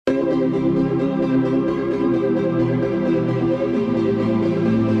നമസ്കാരം,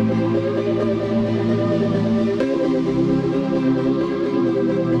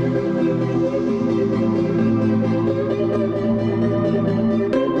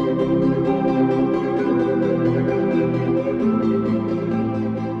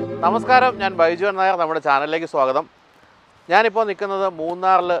 ഞാൻ ബൈജു നായർ. നമ്മുടെ ചാനലിലേക്ക് സ്വാഗതം. ഞാനിപ്പോൾ നിൽക്കുന്നത്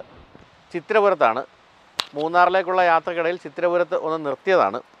മൂന്നാറിൽ ചിത്രപുരത്താണ്. മൂന്നാറിലേക്കുള്ള യാത്രക്കിടയിൽ ചിത്രപുരത്ത് ഒന്ന്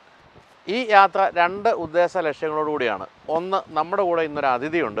നിർത്തിയതാണ്. ഈ യാത്ര രണ്ട് ഉദ്ദേശ ലക്ഷ്യങ്ങളോടുകൂടിയാണ്. ഒന്ന്, നമ്മുടെ കൂടെ ഇന്നൊരു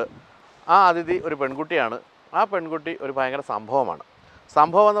അതിഥിയുണ്ട്. ആ അതിഥി ഒരു പെൺകുട്ടിയാണ്. ആ പെൺകുട്ടി ഒരു ഭയങ്കര സംഭവമാണ്.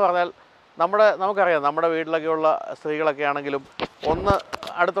 സംഭവം എന്ന് പറഞ്ഞാൽ നമുക്കറിയാം, നമ്മുടെ വീട്ടിലൊക്കെയുള്ള സ്ത്രീകളൊക്കെ ആണെങ്കിലും ഒന്ന്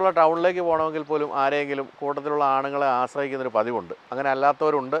അടുത്തുള്ള ടൗണിലേക്ക് പോകണമെങ്കിൽ പോലും ആരെങ്കിലും കൂട്ടത്തിലുള്ള ആണുങ്ങളെ ആശ്രയിക്കുന്നൊരു പതിവുണ്ട്. അങ്ങനെ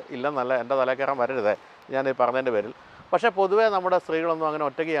അല്ലാത്തവരുണ്ട്, ഇല്ലെന്നല്ല, എൻ്റെ തലക്കയറാൻ വരരുതേ ഞാൻ ഈ പറഞ്ഞതിൻ്റെ പേരിൽ. പക്ഷേ പൊതുവേ നമ്മുടെ സ്ത്രീകളൊന്നും അങ്ങനെ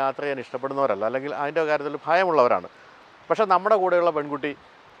ഒറ്റയ്ക്ക് യാത്ര ചെയ്യാൻ ഇഷ്ടപ്പെടുന്നവരല്ല, അല്ലെങ്കിൽ അതിൻ്റെ കാര്യത്തിൽ ഭയമുള്ളവരാണ്. പക്ഷേ നമ്മുടെ കൂടെയുള്ള പെൺകുട്ടി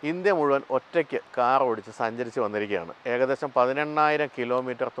ഇന്ത്യ മുഴുവൻ ഒറ്റയ്ക്ക് കാർ ഓടിച്ച് സഞ്ചരിച്ച് വന്നിരിക്കുകയാണ്. ഏകദേശം 18,000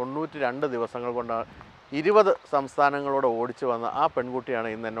 കിലോമീറ്റർ 92 ദിവസങ്ങൾ കൊണ്ട് 20 സംസ്ഥാനങ്ങളോട് ഓടിച്ചു വന്ന ആ പെൺകുട്ടിയാണ്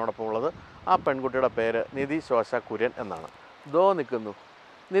ഇന്ന് എന്നോടൊപ്പം ഉള്ളത്. ആ പെൺകുട്ടിയുടെ പേര് നിധി ശോശ കുര്യൻ എന്നാണ്. ദോ നിൽക്കുന്നു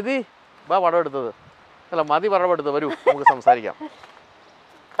നിധി. വാ, പടം എടുത്തത് അല്ല, മതി പടം എടുത്തത്. വരൂ, നമുക്ക് സംസാരിക്കാം.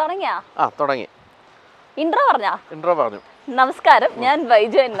 തുടങ്ങി. ഇൻട്രോ പറഞ്ഞു. നമസ്കാരം, ഞാൻ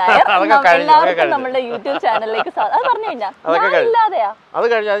ബൈജു നായർ. എല്ലാവർക്കും നമ്മുടെ യൂട്യൂബ് ചാനലിലേക്ക് അത്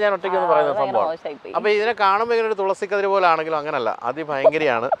കഴിഞ്ഞാൽ ഞാൻ ഒറ്റയ്ക്ക് ഒന്ന് പറയുന്ന സംഭവം. അപ്പൊ ഇതിനെ കാണുമ്പോൾ ഇങ്ങനെ ഒരു തുളസിക്കതിര് പോലെ ആണെങ്കിലും അങ്ങനല്ല,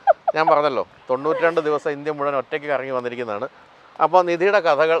 അതിഭയങ്കരയാണ്. ഞാൻ പറഞ്ഞല്ലോ, 92 ദിവസം ഇന്ത്യ മുഴുവൻ ഒറ്റയ്ക്ക് കറങ്ങി വന്നിരിക്കുന്നതാണ്. അപ്പോൾ നിധിയുടെ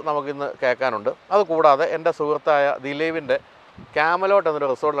കഥകൾ നമുക്കിന്ന് കേൾക്കാനുണ്ട്. അതുകൂടാതെ എൻ്റെ സുഹൃത്തായ ദിലീപിൻ്റെ കാമലോട്ട് എന്നൊരു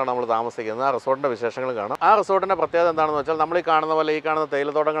റിസോർട്ടിലാണ് നമ്മൾ താമസിക്കുന്നത്. ആ റിസോർട്ടിൻ്റെ വിശേഷങ്ങൾ കാണാം. ആ റിസോർട്ടിൻ്റെ പ്രത്യേകത എന്താണെന്ന് വെച്ചാൽ, നമ്മൾ ഈ കാണുന്ന പോലെ ഈ കാണുന്ന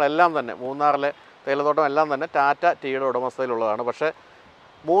തേയിലത്തോട്ടങ്ങളെല്ലാം തന്നെ, മൂന്നാറിലെ തേയിലത്തോട്ടം എല്ലാം തന്നെ ടാറ്റ ടീയുടെ ഉടമസ്ഥതയിലുള്ളതാണ്. പക്ഷേ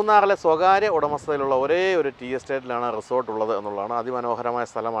മൂന്നാറിലെ സ്വകാര്യ ഉടമസ്ഥതയിലുള്ള ഒരേ ഒരു ടീ എസ്റ്റേറ്റിലാണ് റിസോർട്ട് ഉള്ളത് എന്നുള്ളതാണ്. അതിമനോഹരമായ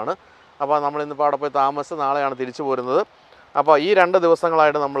സ്ഥലമാണ്. അപ്പോൾ നമ്മളിന്നിപ്പോൾ അവിടെ പോയി താമസിച്ച് നാളെയാണ് തിരിച്ചു പോരുന്നത്. അപ്പോൾ ഈ 2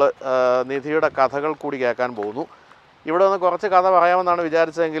 ദിവസങ്ങളായിട്ട് നമ്മൾ നിധിയുടെ കഥകൾ കൂടി കേൾക്കാൻ പോകുന്നു. ഇവിടെ നിന്ന് കുറച്ച് കഥ പറയാമെന്നാണ്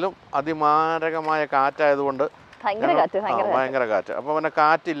വിചാരിച്ചതെങ്കിലും അതിമാരകമായ കാറ്റായതുകൊണ്ട് ഭയങ്കര കാറ്റ്. അപ്പോൾ പിന്നെ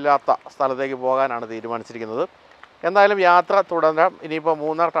കാറ്റില്ലാത്ത സ്ഥലത്തേക്ക് പോകാനാണ് തീരുമാനിച്ചിരിക്കുന്നത്. എന്തായാലും യാത്ര തുടരാം. ഇനിയിപ്പോൾ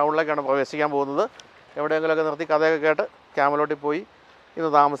മൂന്നാർ ടൗണിലേക്കാണ് പ്രവേശിക്കാൻ പോകുന്നത്. എവിടെയെങ്കിലുമൊക്കെ നിർത്തി കഥയൊക്കെ കേട്ട് ക്യാമലോട്ടിൽ പോയി ഇന്ന്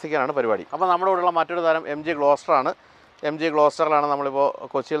താമസിക്കാനാണ് പരിപാടി. അപ്പോൾ നമ്മുടെ കൂടെയുള്ള മറ്റൊരു താരം MG ഗ്ലോസ്റ്ററാണ്. MG ഗ്ലോസ്റ്ററിലാണ് നമ്മളിപ്പോൾ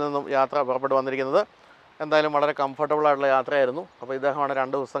കൊച്ചിയിൽ നിന്നും യാത്ര പുറപ്പെട്ട് വന്നിരിക്കുന്നത്. എന്തായാലും വളരെ കംഫർട്ടബിൾ ആയിട്ടുള്ള യാത്രയായിരുന്നു. അപ്പോൾ ഇദ്ദേഹമാണ്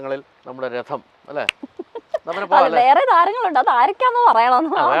 2 ദിവസങ്ങളിൽ നമ്മുടെ രഥം, അല്ലേ? വേറെ താരങ്ങളുണ്ട്, അത് ആരൊക്കെയാന്ന് പറയണം.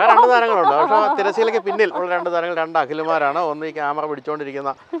 വേറെ 2 താരങ്ങളുണ്ട്. പക്ഷേ തിരശ്ശീലയ്ക്ക് പിന്നിൽ ഉള്ള 2 താരങ്ങൾ 2 അഖിലുമാരാണ്. ഒന്ന് ഈ ക്യാമറ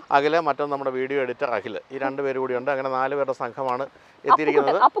പിടിച്ചുകൊണ്ടിരിക്കുന്ന അഖില്, മറ്റൊന്ന് നമ്മുടെ വീഡിയോ എഡിറ്റർ അഖിൽ. ഈ 2 പേര് കൂടിയുണ്ട്. അങ്ങനെ 4 പേരുടെ സംഘമാണ്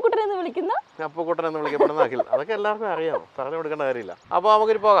എത്തിയിരിക്കുന്നത്. അപ്പുക്കുട്ടൻ എന്ന് വിളിക്കപ്പെടുന്ന അഖിൽ. അതൊക്കെ എല്ലാവർക്കും അറിയാം, പറഞ്ഞു കൊടുക്കേണ്ട കാര്യമില്ല. അപ്പോൾ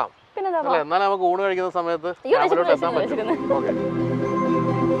നമുക്കിനി പോകാം അല്ലേ? എന്നാലും നമുക്ക് ഊണ് കഴിക്കുന്ന സമയത്ത് ക്യാമറയിലോട്ട് എത്താൻ പറ്റും. ഓക്കെ.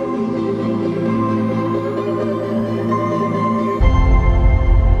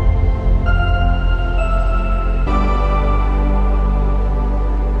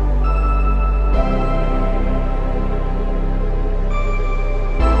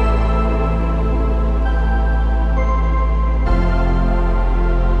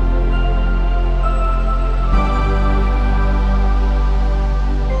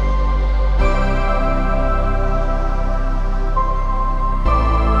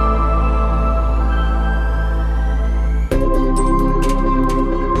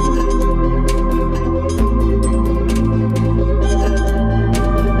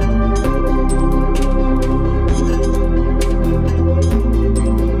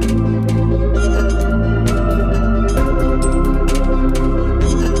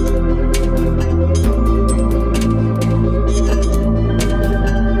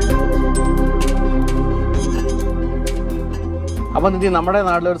 അപ്പം നിധി, നമ്മുടെ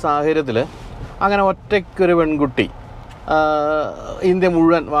നാട്ടിലൊരു സാഹചര്യത്തിൽ അങ്ങനെ ഒറ്റയ്ക്കൊരു പെൺകുട്ടി ഇന്ത്യ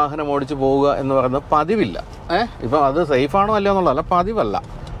മുഴുവൻ വാഹനം ഓടിച്ച് പോവുക എന്ന് പറയുന്നത് പതിവില്ല. ഇപ്പം അത് സേഫാണോ അല്ലയോ എന്നുള്ളതല്ല, പതിവല്ല.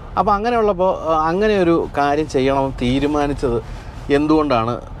 അപ്പോൾ അങ്ങനെയുള്ളപ്പോൾ അങ്ങനെ ഒരു കാര്യം ചെയ്യണമെന്ന് തീരുമാനിച്ചത്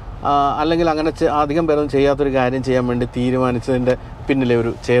എന്തുകൊണ്ടാണ്? അല്ലെങ്കിൽ അങ്ങനെ അധികം പേരൊന്നും ചെയ്യാത്തൊരു കാര്യം ചെയ്യാൻ വേണ്ടി തീരുമാനിച്ചതിൻ്റെ പിന്നിലെ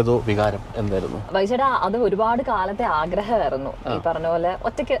ഒരു ചേതോ വികാരം എന്തായിരുന്നു? വൈചേട്ടാ, അത് ഒരുപാട് കാലത്തെ ആഗ്രഹമായിരുന്നു. ഈ പറഞ്ഞ പോലെ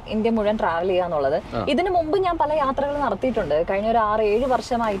ഒറ്റയ്ക്ക് ഇന്ത്യ മുഴുവൻ ട്രാവൽ ചെയ്യാന്നുള്ളത്. ഇതിനു മുമ്പ് ഞാൻ പല യാത്രകൾ നടത്തിയിട്ടുണ്ട്. കഴിഞ്ഞ ഒരു 6-7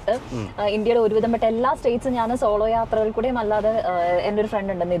 വർഷമായിട്ട് ഇന്ത്യയുടെ ഒരുവിധപ്പെട്ട എല്ലാ സ്റ്റേറ്റ്സും ഞാൻ സോളോ യാത്രകൾ കൂടെയും അല്ലാതെ എൻ്റെ ഒരു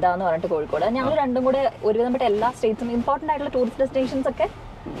ഫ്രണ്ട് ഉണ്ട് നിത എന്ന് പറഞ്ഞിട്ട് കോഴിക്കോട്. ഞങ്ങൾ രണ്ടും കൂടെ ഒരുവിധപ്പെട്ട എല്ലാ സ്റ്റേറ്റ്സും ഇമ്പോർട്ടൻ്റ് ആയിട്ടുള്ള ടൂറിസ്റ്റ് ഡെസ്റ്റിനേഷൻസ് ഒക്കെ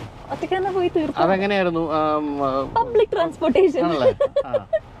ഒറ്റയ്ക്ക് തന്നെ പോയി തീർക്കും. അതെങ്ങനെയായിരുന്നു? Public transportation.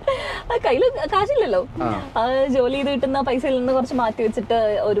 കയ്യില് കാശില്ലല്ലോ. ജോലി ചെയ്ത് കിട്ടുന്ന പൈസയിൽ നിന്ന് കുറച്ച് മാറ്റി വെച്ചിട്ട്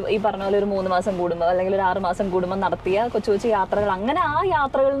ഈ പറഞ്ഞ പോലെ ഒരു 3 മാസം കൂടുമ്പോൾ അല്ലെങ്കിൽ ഒരു 6 മാസം കൂടുമ്പോൾ നടത്തിയ കൊച്ചു കൊച്ചു യാത്രകൾ, അങ്ങനെ ആ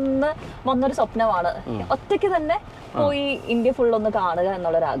യാത്രകളിൽ നിന്ന് വന്നൊരു സ്വപ്നമാണ് ഒറ്റയ്ക്ക് തന്നെ പോയി ഇന്ത്യ ഫുൾ ഒന്ന് കാണുക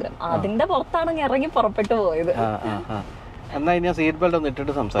എന്നുള്ളൊരാഗ്രഹം. അതിന്റെ പുറത്താണ് ഞാൻ ഇറങ്ങി പുറപ്പെട്ടു പോയത്. എന്നാ ഞാൻ സീറ്റ് ബെൽറ്റ് ഒന്ന്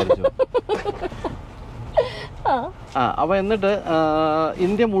ഇട്ടിട്ട് സംസാരിച്ചു. അപ്പൊ എന്നിട്ട്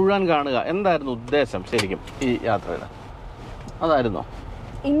ഇന്ത്യ മുഴുവൻ കാണുക എന്തായിരുന്നു ഉദ്ദേശം ശരിക്കും ഈ യാത്രയുടെ? അതായിരുന്നോ?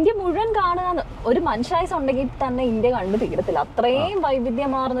 ഇന്ത്യ മുഴുവൻ കാണുക, ഒരു മനുഷ്യായുസ് ഉണ്ടെങ്കിൽ തന്നെ ഇന്ത്യ കണ്ടു തീരത്തില്ല. അത്രയും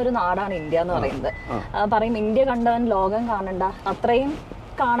വൈവിധ്യമാർന്ന ഒരു നാടാണ് ഇന്ത്യ എന്ന് പറയുന്നത്. പറയും ഇന്ത്യ കണ്ടവൻ ലോകം കാണണ്ട, അത്രയും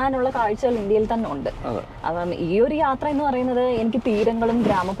കാണാനുള്ള കാഴ്ചകൾ ഇന്ത്യയിൽ തന്നെ ഉണ്ട്. അപ്പം ഈ ഒരു യാത്ര എന്ന് പറയുന്നത് എനിക്ക് തീരങ്ങളും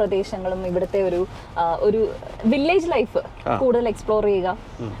ഗ്രാമപ്രദേശങ്ങളും ഇവിടുത്തെ ഒരു വില്ലേജ് ലൈഫ് കൂടുതൽ എക്സ്പ്ലോർ ചെയ്യുക,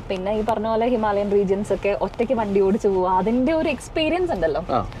 പിന്നെ ഈ പറഞ്ഞ പോലെ ഹിമാലയൻ റീജിയൻസ് ഒക്കെ ഒറ്റയ്ക്ക് വണ്ടി ഓടിച്ചു പോവുക, അതിന്റെ ഒരു എക്സ്പീരിയൻസ് ഉണ്ടല്ലോ,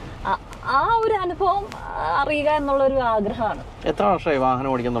 ആ ഒരു അനുഭവം അറിയുക എന്നുള്ള ഒരു ആഗ്രഹമാണ്. എത്ര വർഷമായി വാഹനം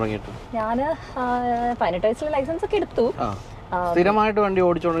ഓടിക്കാൻ തുടങ്ങിയിട്ട്? ഞാന് 18 വയസ്സിൽ ലൈസൻസ് ഒക്കെ എടുത്തു. സ്ഥിരമായിട്ട് വണ്ടി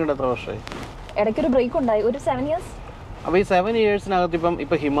ഓടിച്ചു തുടങ്ങിയിട്ട് എത്ര വർഷമായി? ഇടയ്ക്കൊരു ബ്രേക്ക് ഉണ്ടായി, ഒരു 7 years. അപ്പോൾ ഈ 7 yearsനകത്ത്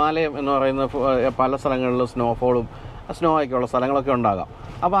ഇപ്പം ഹിമാലയം എന്ന് പറയുന്ന പല സ്ഥലങ്ങളിലും സ്നോഫോളും സ്നോ ഒക്കെ ഉള്ള സ്ഥലങ്ങളൊക്കെ ഉണ്ടാകാം.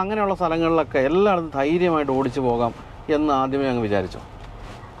 അപ്പോൾ അങ്ങനെയുള്ള സ്ഥലങ്ങളിലൊക്കെ എല്ലായിടത്തും ധൈര്യമായിട്ട് ഓടിച്ചു പോകാം എന്ന് ആദ്യമേ അങ്ങ് വിചാരിച്ചോ?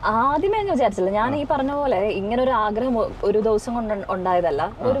 ആദ്യമേ അങ്ങ് വിചാരിച്ചില്ല. ഞാൻ ഈ പറഞ്ഞ പോലെ ഇങ്ങനെ ഒരു ആഗ്രഹം ഒരു ദിവസം കൊണ്ട് ഉണ്ടായതല്ല,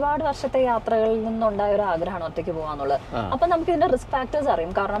 ഒരുപാട് വർഷത്തെ യാത്രകളിൽ നിന്നുണ്ടായ ഒരു ആഗ്രഹമാണ് ഒറ്റയ്ക്ക് പോകാന്നുള്ളത്. അപ്പൊ നമുക്ക് ഇതിന്റെ റിസ്ക് ഫാക്ടേഴ്സ്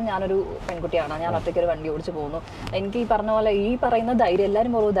അറിയും. കാരണം ഞാനൊരു പെൺകുട്ടിയാണ്, ഞാൻ ഒറ്റയ്ക്ക് ഒരു വണ്ടി ഓടിച്ചു പോകുന്നു. എനിക്ക് ഈ പറഞ്ഞ പോലെ ഈ പറയുന്ന ധൈര്യം,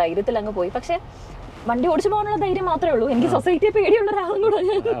 എല്ലാവരും ഒരു ധൈര്യത്തിൽ അങ്ങ് പോയി. പക്ഷെ വണ്ടി ഓടിച്ചു പോകാനുള്ള ധൈര്യം മാത്രമേ ഉള്ളൂ, എനിക്ക് സൊസൈറ്റിയെ പേടിയുള്ള ഒരാളും കൂടെ.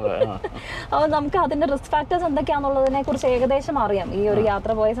 അപ്പോൾ നമുക്ക് അതിന്റെ റിസ്ക് ഫാക്ടേഴ്സ് എന്തൊക്കെയാണെന്നുള്ളതിനെ കുറിച്ച് ഏകദേശം അറിയാം. ഈ ഒരു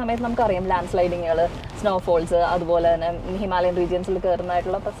യാത്ര പോയ സമയത്ത് നമുക്കറിയാം ലാൻഡ് സ്ലൈഡിങ്ങുകൾ, സ്നോഫോൾസ്, അതുപോലെ തന്നെ ഹിമാലയൻ റീജിയൻസിൽ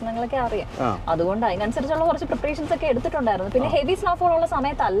കയറുന്നതായിട്ടുള്ള പ്രശ്നങ്ങളൊക്കെ അറിയാം. അതുകൊണ്ട് അതിനനുസരിച്ചുള്ള കുറച്ച് പ്രിപ്പറേഷൻസ് ഒക്കെ എടുത്തിട്ടുണ്ടായിരുന്നു. പിന്നെ ഹെവി സ്നോഫോൾ ഉള്ള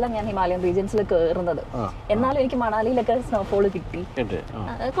സമയത്തല്ല ഞാൻ ഹിമാലയൻ റീജിയൻസിൽ കയറുന്നത്, എന്നാലും എനിക്ക് മണാലിയിലൊക്കെ സ്നോഫോൾ കിട്ടി,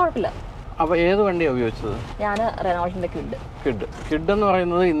 കുഴപ്പമില്ല. അപ്പോൾ ഏത് വണ്ടിയാണ് ഉപയോഗിച്ചത്? ഞാൻ റെനോൾട്ടിന്റെ കിഡ് എന്ന്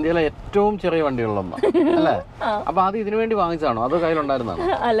പറയുന്നത് ഇന്ത്യയിലെ ഏറ്റവും ചെറിയ വണ്ടികളിലൊന്നാണ് അല്ലേ? അപ്പോൾ അത് ഇതിനു വേണ്ടി വാങ്ങിച്ചാണോ അതോ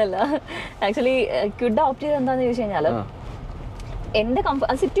കയ്യിലുണ്ടായിരുന്നാണോ? അല്ലല്ല, ആക്ച്വലി കിഡ് ഓപ്റ്റ് ചെയ്ത് എന്താണെന്ന് ചോദിച്ചു കഴിഞ്ഞാൽ എന്റെ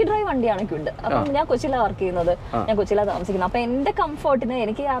സിറ്റി ഡ്രൈവ് വണ്ടിയാണ് ക്വിഡ്. അപ്പം ഞാൻ കൊച്ചിയിലാണ് വർക്ക് ചെയ്യുന്നത്, ഞാൻ കൊച്ചിയിലാണ് താമസിക്കുന്നത്. അപ്പൊ എന്റെ കംഫർട്ടിന്,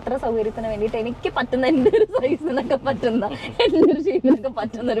 എനിക്ക് യാത്രാ സൗകര്യത്തിന് വേണ്ടിയിട്ട് എനിക്ക് പറ്റുന്ന, എന്റെ ഒരു സൈസിനൊക്കെ പറ്റുന്ന, എന്റെ ഒരു ഷേപ്പിനൊക്കെ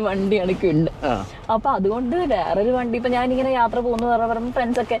പറ്റുന്ന ഒരു വണ്ടിയാണ് ക്വിഡ്. അപ്പൊ അതുകൊണ്ട് വേറൊരു വണ്ടി ഇപ്പൊ ഞാനിങ്ങനെ യാത്ര പോകുന്നു പറയുമ്പോൾ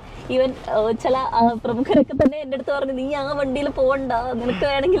ഫ്രണ്ട്സ് ഒക്കെ, ഈവൻ ചില പ്രമുഖരൊക്കെ തന്നെ എന്റെ അടുത്ത് പറഞ്ഞു, നീ ആ വണ്ടിയിൽ പോകണ്ട, നിനക്ക്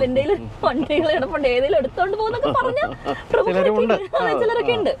വേണമെങ്കിൽ എന്റെ വണ്ടികൾ കിടപ്പുണ്ട്, ഏതെങ്കിലും എടുത്തോണ്ട് പോകുന്നൊക്കെ പറഞ്ഞ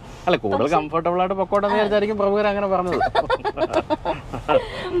ചിലരൊക്കെ ഉണ്ട്.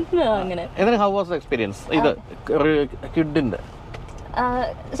 അങ്ങനെ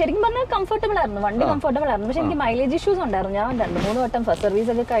ശരിക്കും പറഞ്ഞാൽ കംഫർട്ടബിൾ ആയിരുന്നു, വണ്ടി കംഫർട്ടബിൾ ആയിരുന്നു. പക്ഷെ എനിക്ക് മൈലേജ് ഇഷ്യൂസ് ഉണ്ടായിരുന്നു. ഞാൻ 2-3 വട്ടം ഫസ്റ്റ് സർവീസ്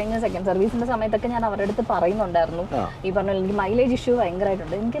ഒക്കെ കഴിഞ്ഞ സെക്കൻഡ് സർവീസിന്റെ സമയത്തൊക്കെ ഞാൻ അവരുടെ അടുത്ത് പറയുന്നുണ്ടായിരുന്നു, ഈ പറഞ്ഞ എനിക്ക് മൈലേജ് ഇഷ്യൂ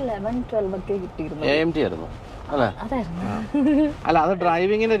ഭയങ്കരമായിട്ടുണ്ട്. എനിക്ക് 11-12 ഒക്കെ കിട്ടിയിരുന്നു. അല്ല, അത്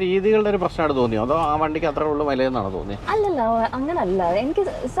ഡ്രൈവിങ്ങിന്റെ രീതികളുടെ ഒരു പ്രശ്നമായിട്ട് തോന്നിയോ അതോ ആ വണ്ടിക്ക് അത്ര ഉള്ള മൈലേജ് എന്നാണ് തോന്നിയത്? അല്ലല്ല, അങ്ങനല്ല. എനിക്ക്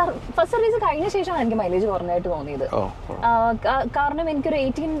ഫസ്റ്റ് സർവീസ് കഴിഞ്ഞ ശേഷമാണ് എനിക്ക് മൈലേജ് കുറഞ്ഞായിട്ട് തോന്നിയത്. കാരണം എനിക്കൊരു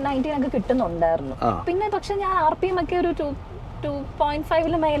 18-19 ഒക്കെ കിട്ടുന്നുണ്ടായിരുന്നു. പിന്നെ പക്ഷെ ഞാൻ RPM ഒക്കെ ഒരു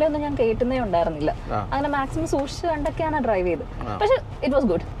 2.5 മേലൊന്നും ഞാൻ കേട്ടുന്നേ ഉണ്ടായിരുന്നില്ല. അങ്ങനെ മാക്സിമം സൂക്ഷിച്ച് കണ്ടൊക്കെയാണ് ഡ്രൈവ് ചെയ്ത്. പക്ഷെ ഇറ്റ് വാസ്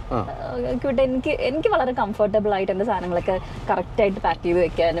ഗുഡ്. എനിക്ക് വളരെ കംഫർട്ടബിൾ ആയിട്ട് എന്റെ സാധനങ്ങളൊക്കെ കറക്റ്റ് ആയിട്ട് പാക്ക് ചെയ്ത്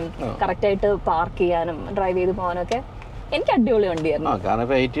വെക്കാനും കറക്റ്റ് ആയിട്ട് പാർക്ക് ചെയ്യാനും ഡ്രൈവ് ചെയ്ത് പോകാനും ഒക്കെ എനിക്ക് അടിപൊളി വണ്ടിയായിരുന്നു. കാരണം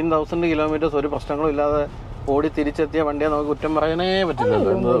ഇപ്പൊ 18,000 കിലോമീറ്റേഴ്സ് ഒരു പ്രശ്നങ്ങളും ഇല്ലാതെ ഓടി തിരിച്ചെത്തിയ വണ്ടിയെ നമുക്ക് കുറ്റം പറയാനേ പറ്റില്ല,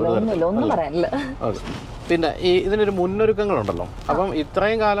 ഒന്നും പറയാനില്ല. പിന്നെ ഈ ഇതിനൊരു മുന്നൊരുക്കങ്ങളുണ്ടല്ലോ. അപ്പം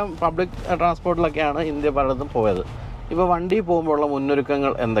ഇത്രയും കാലം പബ്ലിക് ട്രാൻസ്പോർട്ടിലൊക്കെയാണ് ഇന്ത്യ പലതും പോയത്. ഇപ്പൊ വണ്ടി പോകുമ്പോഴുള്ള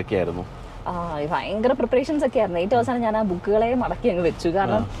മുന്നൊരുക്കങ്ങൾ എന്തൊക്കെയായിരുന്നു? ഭയങ്കര പ്രിപ്പറേഷൻസ് ഒക്കെ ആയിരുന്നു. ഏറ്റവും അവസാനം ഞാൻ ആ ബുക്കുകളെ മടക്കി അങ്ങ് വെച്ചു.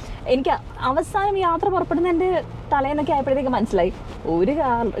 കാരണം എനിക്ക് അവസാനം യാത്ര പുറപ്പെടുന്നതിന്റെ തലേന്നൊക്കെ ആയപ്പോഴത്തേക്ക് മനസ്സിലായി,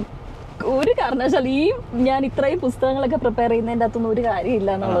 ഒരു കാരണവശാൽ ഞാൻ ഇത്രയും പുസ്തകങ്ങളൊക്കെ പ്രിപ്പയർ ചെയ്യുന്നതിൻ്റെ അകത്തൊന്നും ഒരു കാര്യമില്ല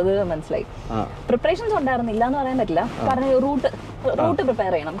എന്നുള്ളത് മനസ്സിലായി. പ്രിപ്പറേഷൻസ് ഉണ്ടായിരുന്നില്ല എന്ന് പറയാൻ പറ്റില്ല. കാരണം റൂട്ട്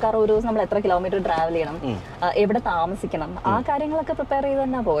പ്രിപ്പയർ ചെയ്യണം. കാരണം ഒരു ദിവസം നമ്മൾ എത്ര കിലോമീറ്റർ ട്രാവൽ ചെയ്യണം, എവിടെ താമസിക്കണം, ആ കാര്യങ്ങളൊക്കെ പ്രിപ്പയർ ചെയ്ത്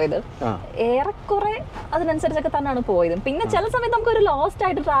തന്നെയാണ് പോയത്. ഏറെക്കുറെ അതിനനുസരിച്ചൊക്കെ തന്നെയാണ് പോയത്. പിന്നെ ചില സമയത്ത് നമുക്ക് ഒരു ലോസ്റ്റ്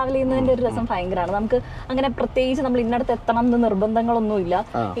ആയിട്ട് ട്രാവൽ ചെയ്യുന്നതിന്റെ ഒരു രസം ഭയങ്കരമാണ്. നമുക്ക് അങ്ങനെ പ്രത്യേകിച്ച് നമ്മൾ ഇന്നടത്ത് എത്തണം എന്ന് നിർബന്ധങ്ങളൊന്നുമില്ല.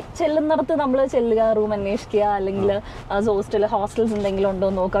 ചെല്ലുന്നിടത്ത് നമ്മൾ ചെല്ലുക, റൂം അന്വേഷിക്കുക, അല്ലെങ്കിൽ ഹോസ്റ്റൽസ് എന്തെങ്കിലും ഉണ്ടോ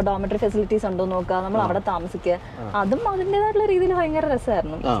നോക്കുക, ഡോമിറ്ററി ഫെസിലിറ്റീസ് ഉണ്ടോ നോക്കുക, നമ്മൾ അവിടെ താമസിക്കുക. അതും അതിൻ്റെതായിട്ടുള്ള രീതിയിൽ ഭയങ്കര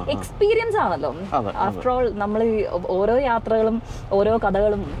രസമായിരുന്നു. എക്സ്പീരിയൻസ് ആണല്ലോ. ആഫ്റ്റർ ഓൾ നമ്മൾ ഓരോ യാത്രകളും ഓരോ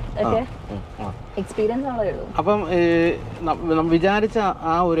കഥകളും ഒക്കെ എക്സ്പീരിയൻസ് ആണല്ലോ. അപ്പം വിചാരിച്ച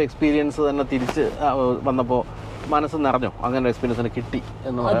ആ ഒരു എക്സ്പീരിയൻസ് തന്നെ തിരിച്ച് വന്നപ്പോ മനസ്സ് നിറഞ്ഞോ? അങ്ങനെ എക്സ്പീരിയൻസ് കിട്ടി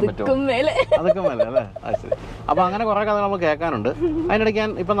എന്ന് പറയാൻ പറ്റുമോ? അതൊക്കെ മേലെ അല്ലേ? ശരി. അപ്പൊ അങ്ങനെ കുറെ കഥകൾ നമ്മൾ കേൾക്കാനുണ്ട്. അതിനിടയ്ക്ക്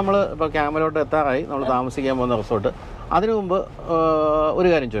ഇപ്പൊ നമ്മൾ ഇപ്പൊ ക്യാമലോട്ട് എത്താറായി, നമ്മൾ താമസിക്കാൻ പോകുന്ന റിസോർട്ട്. അതിനു മുമ്പ് ഒരു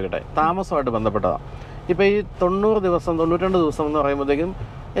കാര്യം ചോദിക്കട്ടെ, താമസമായിട്ട് ബന്ധപ്പെട്ടതാണ്. ഇപ്പോൾ ഈ 90 ദിവസം 92 ദിവസം എന്ന് പറയുമ്പോഴത്തേക്കും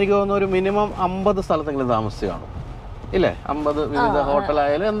എനിക്ക് തോന്നുന്നു ഒരു മിനിമം 50 സ്ഥലത്തെങ്കിലും താമസിച്ച് കാണും ഇല്ലേ? 50 വിവിധ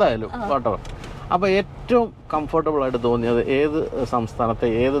ഹോട്ടലായാലും എന്തായാലും വാട്ടവർ. അപ്പോൾ ഏറ്റവും കംഫർട്ടബിൾ ആയിട്ട് തോന്നിയത് ഏത് സംസ്ഥാനത്തെ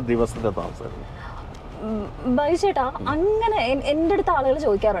ഏത് ദിവസത്തെ താമസമായിരുന്നു? ബൈചേട്ടാ, അങ്ങനെ എൻ്റെ അടുത്ത് ആളുകൾ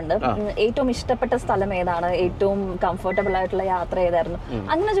ചോദിക്കാറുണ്ട് ഏറ്റവും ഇഷ്ടപ്പെട്ട സ്ഥലം ഏതാണ്, ഏറ്റവും കംഫർട്ടബിൾ ആയിട്ടുള്ള യാത്ര ഏതായിരുന്നു.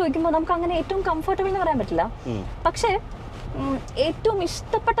 അങ്ങനെ ചോദിക്കുമ്പോൾ നമുക്ക് അങ്ങനെ ഏറ്റവും കംഫർട്ടബിൾ എന്ന് പറയാൻ പറ്റില്ല. പക്ഷേ ഏറ്റവും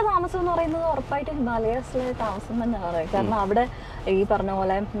ഇഷ്ടപ്പെട്ട താമസം എന്ന് പറയുന്നത് ഉറപ്പായിട്ട് ഹിമാലയസിലെ താമസം തന്നെയാണ്. കാരണം അവിടെ ഈ പറഞ്ഞ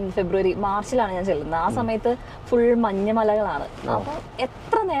പോലെ ഫെബ്രുവരി മാർച്ചിലാണ് ഞാൻ ചെല്ലുന്നത്. ആ സമയത്ത് ഫുൾ മഞ്ഞുമലകളാണ്. അപ്പോൾ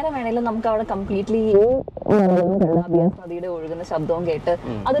എത്ര നേരം വേണേലും നമുക്ക് അവിടെ കംപ്ലീറ്റ്ലി നദിയുടെ ഒഴുകുന്ന ശബ്ദവും കേട്ട്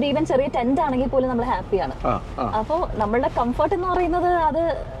അതൊരു ഈവൻ ചെറിയ ടെന്റ് ആണെങ്കിൽ പോലും നമ്മൾ ഹാപ്പിയാണ്. അപ്പോൾ നമ്മളുടെ കംഫർട്ട് എന്ന് പറയുന്നത് അത്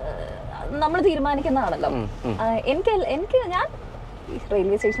നമ്മൾ തീരുമാനിക്കുന്നതാണല്ലോ. ഞാൻ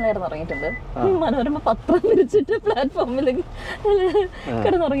റെയിൽവേ സ്റ്റേഷനിലായിരുന്നു ഇറങ്ങിയിട്ടുണ്ട്. മനോരമ പത്രം വിരിച്ചിട്ട് പ്ലാറ്റ്ഫോമിൽ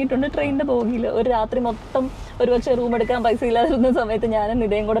കിടന്നുറങ്ങിയിട്ടുണ്ട്. ട്രെയിനിന്റെ ബോഗിയിൽ ഒരു രാത്രി മൊത്തം, ഒരുപക്ഷെ റൂം എടുക്കാൻ പൈസ ഇല്ലാതിരുന്ന സമയത്ത് ഞാനും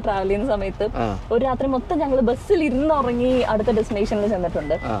നിതയും കൂടെ ട്രാവൽ ചെയ്യുന്ന സമയത്ത് ഒരു രാത്രി മൊത്തം ഞങ്ങൾ ബസ്സിൽ ഇരുന്നുറങ്ങി അടുത്ത ഡെസ്റ്റിനേഷനിൽ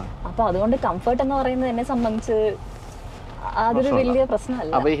ചെന്നിട്ടുണ്ട്. അപ്പൊ അതുകൊണ്ട് കംഫർട്ട് എന്ന് പറയുന്നത് എന്നെ സംബന്ധിച്ച് അതൊരു വലിയ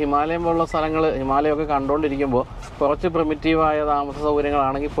പ്രശ്നമല്ല. അപ്പൊ ഈ ഹിമാലയം പോലുള്ള സ്ഥലങ്ങൾ, ഹിമാലയമൊക്കെ കണ്ടോണ്ടിരിക്കുമ്പോൾ കുറച്ച് പ്രിമിറ്റീവായ താമസ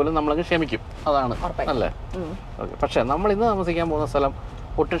സൗകര്യങ്ങളാണെങ്കിൽ പോലും നമ്മളങ്ങ് ക്ഷമിക്കും. അതാണ് അല്ലേ? ഓക്കെ. പക്ഷെ നമ്മൾ ഇന്ന് താമസിക്കാൻ പോകുന്ന സ്ഥലം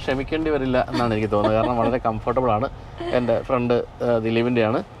ഒട്ടും ക്ഷമിക്കേണ്ടി വരില്ല എന്നാണ് എനിക്ക് തോന്നുന്നത്. കാരണം വളരെ കംഫർട്ടബിൾ ആണ്. എൻ്റെ ഫ്രണ്ട്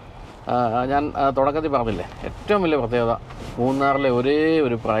ദിലീപിൻ്റെയാണ്. ഞാൻ തുടക്കത്തിൽ പറഞ്ഞില്ലേ, ഏറ്റവും വലിയ പ്രത്യേകത മൂന്നാറിലെ ഒരേ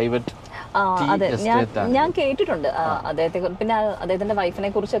ഒരു പ്രൈവറ്റ്. അതെ, ഞാൻ കേട്ടിട്ടുണ്ട് അദ്ദേഹത്തെ, പിന്നെ അദ്ദേഹത്തിന്റെ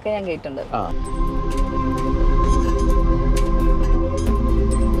വൈഫിനെ കുറിച്ചൊക്കെ ഞാൻ കേട്ടിട്ടുണ്ട്.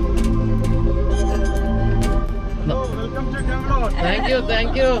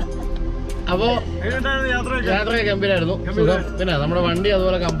 Thank you. അപ്പോ യാത്രയൊക്കെ ഗംഭീരായിരുന്നു, സുഖം. പിന്നെ നമ്മുടെ വണ്ടി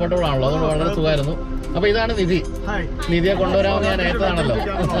അതുപോലെ കംഫർട്ടബിൾ ആണല്ലോ, അതുകൊണ്ട് വളരെ സുഖമായിരുന്നു. അപ്പൊ ഇതാണ് നിധി. നിധിയെ കൊണ്ടുവരാമെന്ന് ഞാൻ ഏറ്റതാണല്ലോ.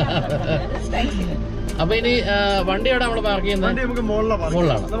 അപ്പൊ ഇനി വണ്ടി എവിടെ നമ്മള് പാർക്ക് ചെയ്യുന്നത്?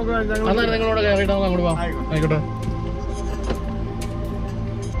 മുകളിലാണ്. അന്നേരം നിങ്ങളോട് കയറിയിട്ട് നമുക്ക് അങ്ങോട്ട് പോകാം. ആയിക്കോട്ടെ.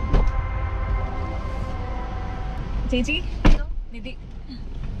 ചേച്ചി, നിധി.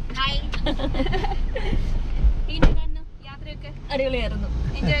 അടിപൊളിയായിരുന്നു.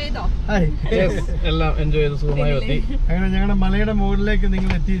 എല്ലാം എൻജോയ് ചെയ്തു, സുഖമായി എത്തി. അങ്ങനെ ഞങ്ങളുടെ മലയുടെ മുകളിലേക്ക്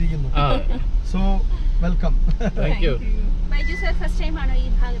നിങ്ങൾ എത്തിയിരിക്കുന്നു. So welcome. Thank you.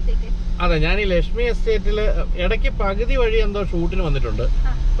 അതെ, ഞാൻ ഈ ലക്ഷ്മി എസ്റ്റേറ്റില് ഇടയ്ക്ക് പകുതി വഴി എന്തോ ഷൂട്ടിന് വന്നിട്ടുണ്ട്.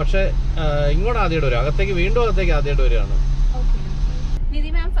 പക്ഷെ ഇങ്ങോട്ട് ആദ്യമായിട്ട് വരും, അകത്തേക്ക് വീണ്ടും അകത്തേക്ക് ആദ്യമായിട്ട് വരികയാണ്.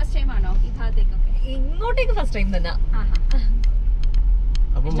 ഇങ്ങോട്ടേക്ക് ഫസ്റ്റ് ടൈം തന്നെ.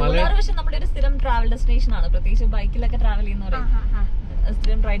 പക്ഷെ നമ്മുടെ ഒരു സ്ഥിരം ട്രാവൽ ഡെസ്റ്റിനേഷൻ ആണ്, പ്രത്യേകിച്ച് ബൈക്കിലൊക്കെ ട്രാവൽ ചെയ്യുന്നവരെ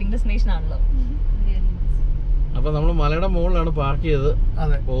സ്ഥിരം റൈഡിംഗ് ഡെസ്റ്റിനേഷൻ ആണല്ലോ. അപ്പൊ നമ്മള് മലയുടെ മുകളിലാണ് പാർക്ക് ചെയ്ത്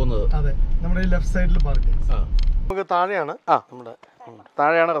പോകുന്നത്. അതെ, നമ്മുടെ ഈ ലെഫ്റ്റ് സൈഡിൽ പാർക്ക് ചെയ്യും. നമുക്ക് താഴെയാണ്, നമ്മുടെ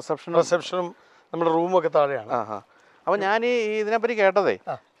താഴെയാണ് റിസപ്ഷനും നമ്മുടെ റൂമും ഒക്കെ താഴെയാണ്. അപ്പൊ ഞാൻ ഈ ഇതിനെപ്പറ്റി കേട്ടതേ,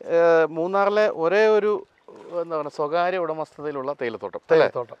 മൂന്നാറിലെ ഒരേ ഒരു എന്താ പറയുക സ്വകാര്യ ഉടമസ്ഥതയിലുള്ള തേയിലത്തോട്ടം.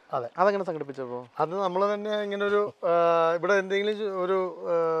 അതെ. അതെങ്ങനെ സംഘടിപ്പിച്ചപ്പോ? അത് നമ്മൾ തന്നെ ഇങ്ങനെ ഒരു ഇവിടെ എന്തെങ്കിലും ഒരു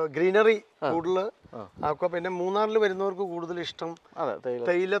ഗ്രീനറി കൂടുതൽ ആക്കുക. പിന്നെ മൂന്നാറിൽ വരുന്നവർക്ക് കൂടുതൽ ഇഷ്ടം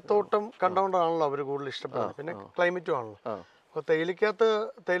തേയിലത്തോട്ടം കണ്ടുകൊണ്ടാണല്ലോ അവർ കൂടുതൽ ഇഷ്ടപ്പെടുന്നത്. പിന്നെ ക്ലൈമറ്റും ആണല്ലോ. അപ്പൊ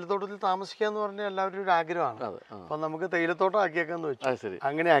തേയിലത്തോട്ടത്തിൽ താമസിക്കുക എന്ന് പറഞ്ഞാൽ എല്ലാവരും ഒരു ആഗ്രഹമാണ്. അപ്പൊ നമുക്ക് തേയിലത്തോട്ടം ആക്കിയേക്കാന്ന് വെച്ചു,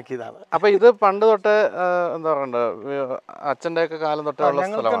 അങ്ങനെ ആക്കിയതാണ്. അപ്പൊ ഇത് പണ്ട് തൊട്ട് എന്താ പറയണ്ട, അച്ഛന്റെ ഒക്കെ കാലം തൊട്ട്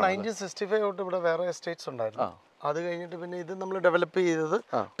ഞങ്ങൾക്ക് 1965 തൊട്ട് ഇവിടെ വേറെ എസ്റ്റേറ്റ്സ് ഉണ്ടായിരുന്നു. അത് കഴിഞ്ഞിട്ട് പിന്നെ ഇത് നമ്മൾ ഡെവലപ്പ് ചെയ്തത്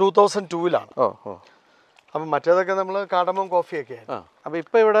 2002-ലാണ്. അപ്പൊ മറ്റേതൊക്കെ നമ്മൾ കാർഡമം കോഫിയൊക്കെ ആയിരുന്നു. അപ്പൊ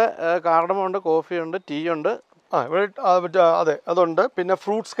ഇപ്പൊ ഇവിടെ കാർഡമം ഉണ്ട്, കോഫി ഉണ്ട്, ടീ ഉണ്ട്. അതെ, അതുണ്ട്. പിന്നെ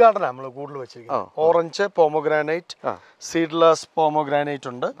ഫ്രൂട്ട്സ് ഗാർഡൻ നമ്മൾ കൂടുതൽ വെച്ചിരിക്കുന്നത്. ഓറഞ്ച്, പോമോഗ്രാനൈറ്റ്, സീഡ്ലെസ് പോമോഗ്രാനൈറ്റ്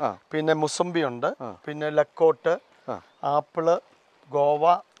ഉണ്ട്. പിന്നെ മുസംബി ഉണ്ട്. പിന്നെ ലക്കോട്ട്, ആപ്പിള്,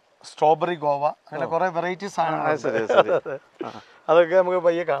 ഗോവ, സ്ട്രോബെറി ഗോവ, അങ്ങനെ കുറെ വെറൈറ്റീസ് സാധനങ്ങൾ. അതൊക്കെ നമുക്ക്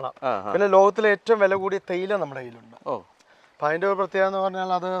പയ്യെ കാണാം. പിന്നെ ലോകത്തിലെ ഏറ്റവും വില കൂടിയ തേയില നമ്മുടെ കയ്യിലുണ്ട്. അപ്പൊ അതിന്റെ ഒരു പ്രത്യേകത എന്ന് പറഞ്ഞാൽ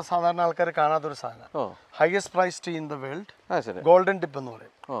അത് സാധാരണ ആൾക്കാർ കാണാത്തൊരു സാധനം. Highest price tea in the world golden tip എന്ന്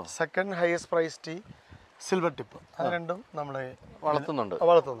പറയും. Second highest price tea silver tip. അത് രണ്ടും നമ്മളെ വളർത്തുന്നുണ്ട്.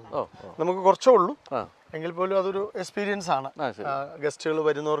 നമുക്ക് കുറച്ചേ ഉള്ളൂ, എങ്കിൽ പോലും അതൊരു എക്സ്പീരിയൻസ് ആണ്. ഗസ്റ്റുകൾ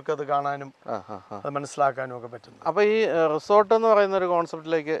വരുന്നവർക്ക് അത് കാണാനും അത് മനസ്സിലാക്കാനും ഒക്കെ പറ്റുന്നു. അപ്പൊ ഈ റിസോർട്ട് എന്ന് പറയുന്ന ഒരു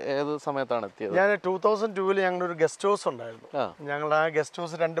കോൺസെപ്റ്റിലേക്ക് ഏത് സമയത്താണ് എത്തിയത്? ഞാൻ 2002-ൽ ഞങ്ങളൊരു ഗസ്റ്റ് ഹൗസ് ഉണ്ടായിരുന്നു. ഞങ്ങളുടെ ആ ഗസ്റ്റ്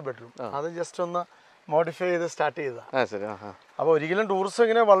ഹൗസ് 2 ബെഡ്റൂം, അത് ജസ്റ്റ് ഒന്ന് മോഡിഫൈ ചെയ്ത് സ്റ്റാർട്ട് ചെയ്തതാണ്. അപ്പൊ ഒരിക്കലും ടൂറിസം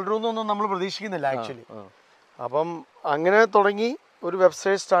ഇങ്ങനെ വളരുമെന്നൊന്നും നമ്മൾ പ്രതീക്ഷിക്കുന്നില്ല ആക്ച്വലി. അപ്പം അങ്ങനെ തുടങ്ങി ഒരു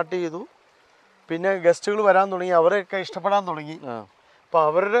വെബ്സൈറ്റ് സ്റ്റാർട്ട് ചെയ്തു. പിന്നെ ഗസ്റ്റുകൾ വരാൻ തുടങ്ങി, അവരെയൊക്കെ ഇഷ്ടപ്പെടാൻ തുടങ്ങി. അപ്പൊ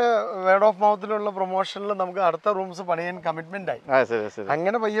അവരുടെ വേർഡ് ഓഫ് മൗത്തിലുള്ള പ്രൊമോഷനിൽ നമുക്ക് അടുത്ത റൂംസ് പണിയാൻ കമ്മിറ്റ്മെന്റ് ആയി.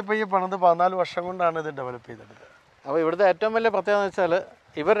 അങ്ങനെ പയ്യെ പയ്യെ പണിത് 14 വർഷം കൊണ്ടാണ് ഇത് ഡെവലപ്പ് ചെയ്തത്. അപ്പോൾ ഇവിടുത്തെ ഏറ്റവും വലിയ പ്രത്യേകത എന്ന് വെച്ചാൽ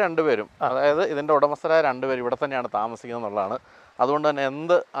ഇവർ രണ്ടുപേരും, അതായത് ഇതിൻ്റെ ഉടമസ്ഥരായ രണ്ടുപേരും ഇവിടെ തന്നെയാണ് താമസിക്കുന്നത് എന്നുള്ളതാണ്. അതുകൊണ്ട് തന്നെ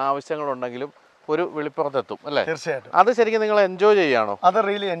എന്ത് ആവശ്യങ്ങളുണ്ടെങ്കിലും ഒരു വിളിപ്പുറത്തെത്തും അല്ലേ? തീർച്ചയായിട്ടും. അത് ശരിക്കും നിങ്ങൾ എൻജോയ് ചെയ്യാണോ? അത്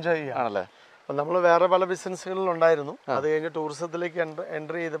റിയലി എൻജോയ് ചെയ്യാണല്ലേ. നമ്മൾ വേറെ പല ബിസിനസ്സുകളിലുണ്ടായിരുന്നു. അത് കഴിഞ്ഞ് ടൂറിസത്തിലേക്ക്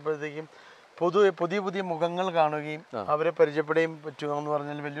എൻട്രി ചെയ്തപ്പോഴത്തേക്കും പുതിയ പുതിയ മുഖങ്ങൾ കാണുകയും അവരെ പരിചയപ്പെടുകയും പറ്റുക എന്ന്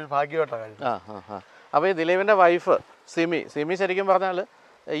പറഞ്ഞാൽ വലിയൊരു ഭാഗ്യമായിട്ടാണ് കാര്യം. അപ്പോൾ ഈ ദിലീപിൻ്റെ വൈഫ് സിമി ശരിക്കും പറഞ്ഞാൽ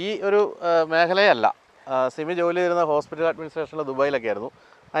ഈ ഒരു മേഖലയല്ല. സിമി ജോലി ചെയ്തിരുന്ന ഹോസ്പിറ്റൽ അഡ്മിനിസ്ട്രേഷനിൽ ദുബായിലൊക്കെ ആയിരുന്നു.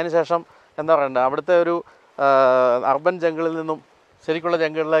 അതിനുശേഷം എന്താ പറയണ്ടേ, അവിടുത്തെ ഒരു അർബൻ ജംഗിളിൽ നിന്നും ശരിക്കുള്ള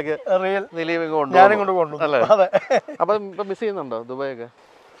ജംഗിളിലേക്ക് ദിലീപ് കൊണ്ടുപോകും അല്ലേ? അപ്പം ഇപ്പം മിസ് ചെയ്യുന്നുണ്ടോ ദുബായൊക്കെ?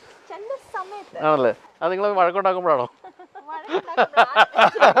 ആണല്ലേ? അത് നിങ്ങൾ വഴക്കുണ്ടാക്കുമ്പോഴാണോ?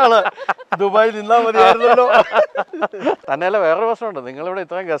 ദുബായ് നിന്നാ മതിയായിരുന്നല്ലോ. തന്നെയല്ല, വേറൊരു പ്രശ്നമുണ്ട്. നിങ്ങളിവിടെ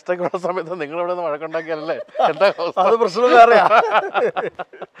ഇത്രയും ഗസ്റ്റൊക്കെ ഉള്ള സമയത്ത് നിങ്ങളിവിടെ നിന്ന് വഴക്കുണ്ടാക്കിയാലല്ലേ എന്താ അത് പ്രശ്നം വേറെയാ.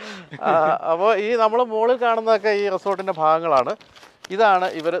 അപ്പോൾ ഈ നമ്മൾ മുകളിൽ കാണുന്നതൊക്കെ ഈ റിസോർട്ടിൻ്റെ ഭാഗങ്ങളാണ്. ഇതാണ്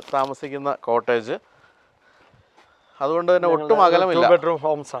ഇവർ താമസിക്കുന്ന കോട്ടേജ്. അതുകൊണ്ട് തന്നെ ഒട്ടും അകലമില്ല. 2 bedroom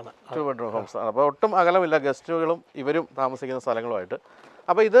homes ആണ്. 2 bedroom homes ആണ്. അപ്പോൾ ഒട്ടും അകലമില്ല ഗസ്റ്റുകളും ഇവരും താമസിക്കുന്ന സ്ഥലങ്ങളുമായിട്ട്.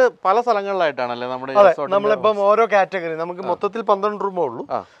 അപ്പോൾ ഇത് പല സ്ഥലങ്ങളിലായിട്ടാണല്ലേ നമ്മുടെ നമ്മളിപ്പം ഓരോ കാറ്റഗറി, നമുക്ക് മൊത്തത്തിൽ 12 റൂമേ ഉള്ളൂ.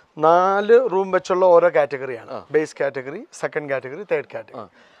 4 റൂം വെച്ചുള്ള ഓരോ കാറ്റഗറിയാണ്. Base category, second category, third category.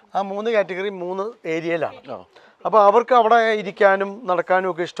 ആ 3 കാറ്റഗറി 3 ഏരിയയിലാണ്. അപ്പോൾ അവർക്ക് അവിടെ ഇരിക്കാനും നടക്കാനും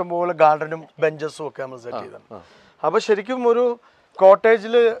ഒക്കെ ഇഷ്ടംപോലെ ഗാർഡനും ബെഞ്ചസും ഒക്കെ നമ്മൾ സെറ്റ് ചെയ്താണ്. അപ്പോൾ ശരിക്കും ഒരു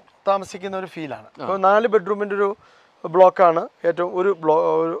കോട്ടേജിൽ താമസിക്കുന്ന ഒരു ഫീലാണ്. അപ്പോൾ 4 ബെഡ്റൂമിൻ്റെ ഒരു ബ്ലോക്കാണ് ഏറ്റവും ഒരു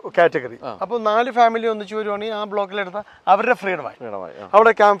കാറ്റഗറി. അപ്പോൾ 4 ഫാമിലി ഒന്നിച്ച് വരുവാണെങ്കിൽ ആ ബ്ലോക്കിലെടുത്താൽ അവരുടെ ഫ്രീഡമായി.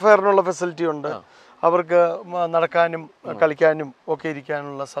 അവിടെ ക്യാമ്പ് ഫയറിനുള്ള ഫെസിലിറ്റി ഉണ്ട്. അവർക്ക് നടക്കാനും കളിക്കാനും ഒക്കെ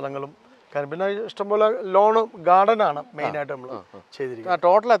ഇരിക്കാനുള്ള സ്ഥലങ്ങളും. പിന്നെ ഇഷ്ടംപോലെ ലോണും ഗാർഡനാണ് മെയിനായിട്ട് നമ്മൾ ചെയ്തിരിക്കുന്നത്.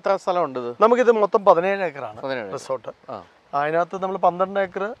 ടോട്ടൽ എത്ര സ്ഥലമുണ്ട്? നമുക്കിത് മൊത്തം 17 ഏക്കറാണ് റിസോർട്ട്. അതിനകത്ത് നമ്മൾ 12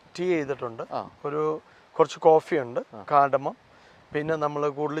 ഏക്കർ ടീ ചെയ്തിട്ടുണ്ട്. കുറച്ച് കോഫി ഉണ്ട്, കാർഡമം, പിന്നെ നമ്മൾ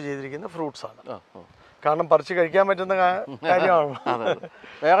കൂടുതൽ ചെയ്തിരിക്കുന്ന ഫ്രൂട്ട്സ് ആണ്. കാരണം പറിച്ച് കഴിക്കാൻ പറ്റുന്ന കാര്യമാണ്.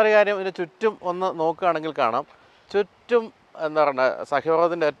 വേറൊരു കാര്യം, ഇതിന് ചുറ്റും ഒന്ന് നോക്കുകയാണെങ്കിൽ കാണാം, ചുറ്റും എന്താ പറയുക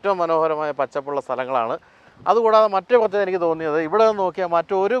സഹ്യവ്രതത്തിൻ്റെ ഏറ്റവും മനോഹരമായ പച്ചപ്പുള്ള സ്ഥലങ്ങളാണ്. അതുകൂടാതെ മറ്റേ പ്രത്യേകത എനിക്ക് തോന്നിയത്, ഇവിടെ നോക്കിയാൽ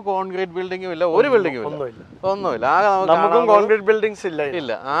മറ്റൊരു കോൺക്രീറ്റ് ബിൽഡിങ്ങും ഇല്ല, ഒരു ബിൽഡിങ്ങും ഒന്നുമില്ല. ആകെ നമുക്ക് കോൺക്രീറ്റ് ബിൽഡിങ്സ്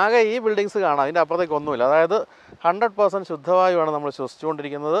ഇല്ല, ആകെ ഈ ബിൽഡിങ്സ് കാണാം. അതിൻ്റെ അപ്പുറത്തേക്ക് ഒന്നുമില്ല. അതായത് 100% ശുദ്ധവായുവാണ് നമ്മൾ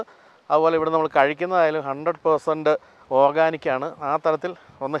ശ്വസിച്ചുകൊണ്ടിരിക്കുന്നത്. അതുപോലെ ഇവിടെ നമ്മൾ കഴിക്കുന്നതായാലും 100% ഓർഗാനിക്കാണ്. ആ തരത്തിൽ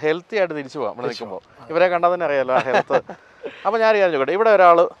ഒന്ന് ഹെൽത്തി ആയിട്ട് തിരിച്ചു പോകാം നമ്മൾ നിൽക്കുമ്പോൾ. ഇവരെ കണ്ടാൽ തന്നെ അറിയാമല്ലോ ആ ഹെൽത്ത്. അപ്പോൾ ഞാൻ ചോദിക്കട്ടെ, ഇവിടെ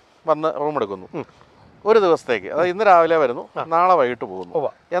ഒരാൾ വന്ന് റൂം എടുക്കുന്നു ഒരു ദിവസത്തേക്ക്, അതായത് ഇന്ന് രാവിലെ വരുന്നു, നാളെ വൈകിട്ട് പോകുന്നു,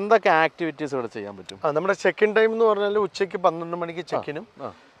 എന്തൊക്കെ ആക്ടിവിറ്റീസ് ഇവിടെ ചെയ്യാൻ പറ്റും? നമ്മുടെ ചെക്ക് ഇൻ ടൈം എന്ന് പറഞ്ഞാൽ ഉച്ചയ്ക്ക് 12 മണിക്ക് ചെക്കിനും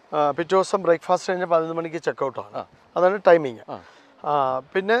പിറ്റേ ദിവസം ബ്രേക്ക്ഫാസ്റ്റ് കഴിഞ്ഞാൽ 11 മണിക്ക് ചെക്കൗട്ടാണ്. അതാണ് ടൈമിങ്.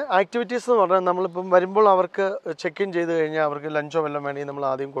 പിന്നെ ആക്ടിവിറ്റീസ് എന്ന് പറഞ്ഞാൽ നമ്മളിപ്പം വരുമ്പോൾ അവർക്ക് ചെക്ക് ഇൻ ചെയ്ത് കഴിഞ്ഞാൽ അവർക്ക് ലഞ്ചോ വല്ലതും വേണമെങ്കിൽ നമ്മൾ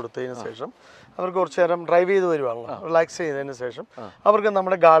ആദ്യം കൊടുത്തതിന് ശേഷം അവർക്ക് കുറച്ച് നേരം ഡ്രൈവ് ചെയ്ത് വരുവാണല്ലോ, റിലാക്സ് ചെയ്തതിന് ശേഷം അവർക്ക്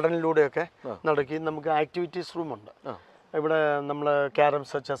നമ്മുടെ ഗാർഡനിലൂടെയൊക്കെ നടക്കുകയും നമുക്ക് ആക്ടിവിറ്റീസ് റൂമുണ്ട്. ഇവിടെ നമ്മൾ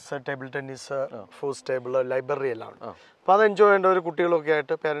carroms, chess, table tennis, ഫൂസ് table, library എല്ലാം ഉണ്ട്. അപ്പോൾ അത് എൻജോയ് ചെയ്യേണ്ട ഒരു കുട്ടികളൊക്കെ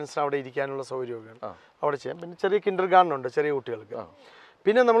ആയിട്ട് പേരൻസിന് അവിടെ ഇരിക്കാനുള്ള സൗകര്യമൊക്കെയാണ് അവിടെ ചെയ്യാം. പിന്നെ ചെറിയ കിൻഡർ ഗാർഡൻ ഉണ്ട് ചെറിയ കുട്ടികൾക്ക്.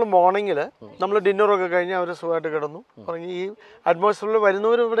 പിന്നെ നമ്മൾ മോർണിംഗിൽ നമ്മൾ ഡിന്നറൊക്കെ കഴിഞ്ഞ് അവർ സുഖമായിട്ട് കിടന്നു പറഞ്ഞ് ഈ അറ്റ്മോസ്ഫിയറിൽ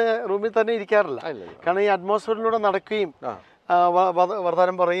വരുന്നവർ ഇവിടെ റൂമിൽ തന്നെ ഇരിക്കാറില്ല. കാരണം ഈ അറ്റ്മോസ്ഫിയറിലൂടെ നടക്കുകയും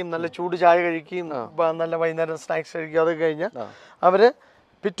വർത്തമാനം പറയും, നല്ല ചൂട് ചായ കഴിക്കുകയും നല്ല വൈകുന്നേരം സ്നാക്സ് കഴിക്കുകയും അത് കഴിഞ്ഞാൽ അവർ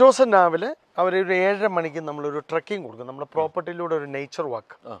പിറ്റേ ദിവസം രാവിലെ അവരൊരു 7:30 മണിക്ക് നമ്മളൊരു ട്രക്കിംഗ് കൊടുക്കും. നമ്മുടെ പ്രോപ്പർട്ടിയിലൂടെ ഒരു നേച്ചർ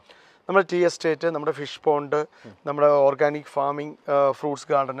വാക്ക്, നമ്മുടെ ടീ എസ്റ്റേറ്റ്, നമ്മുടെ ഫിഷ് പോണ്ട്, നമ്മുടെ ഓർഗാനിക് ഫാമിംഗ്, ഫ്രൂട്ട്സ്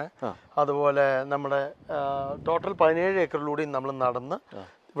ഗാർഡന്, അതുപോലെ നമ്മുടെ ടോട്ടൽ 17 ഏക്കറിലൂടെയും നമ്മൾ നടന്ന്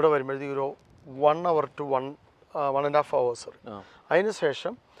ഇവിടെ വരുമ്പോഴത്തേക്ക് ഒരു 1 hour to 1.5 hours. അതിന്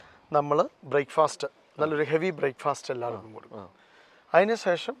ശേഷം നമ്മൾ ബ്രേക്ക്ഫാസ്റ്റ്, നല്ലൊരു ഹെവി ബ്രേക്ക്ഫാസ്റ്റ് എല്ലാവർക്കും കൊടുക്കും. അതിന്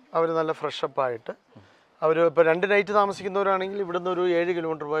ശേഷം അവർ നല്ല ഫ്രഷപ്പായിട്ട് അവർ ഇപ്പോൾ 2 നൈറ്റ് താമസിക്കുന്നവരാണെങ്കിൽ ഇവിടുന്ന് ഒരു 7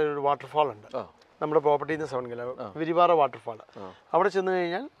 കിലോമീറ്റർ പോയ ഒരു വാട്ടർഫാൾ ഉണ്ട് നമ്മുടെ പ്രോപ്പർട്ടിയിൽ നിന്ന് 7 കിലോമീറ്റർ, വിരിവാറ വാട്ടർഫാൾ. അവിടെ ചെന്ന്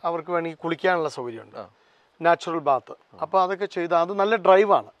കഴിഞ്ഞാൽ അവർക്ക് വേണമെങ്കിൽ കുളിക്കാനുള്ള സൗകര്യമുണ്ട്, നാച്ചുറൽ ബാത്ത്. അപ്പോൾ അതൊക്കെ ചെയ്ത് അത് നല്ല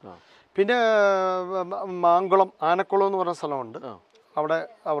ഡ്രൈവാണ്. പിന്നെ മാങ്കുളം, ആനക്കുളം എന്ന് പറഞ്ഞ സ്ഥലമുണ്ട്, അവിടെ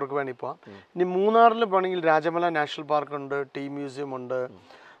അവർക്ക് വേണമെങ്കിൽ പോവാം. ഇനി മൂന്നാറിൽ പോകണമെങ്കിൽ രാജമല നാഷണൽ പാർക്കുണ്ട്, ടീ മ്യൂസിയം ഉണ്ട്,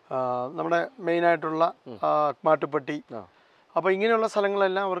 നമ്മുടെ മെയിനായിട്ടുള്ള മാട്ടുപ്പെട്ടി. അപ്പോൾ ഇങ്ങനെയുള്ള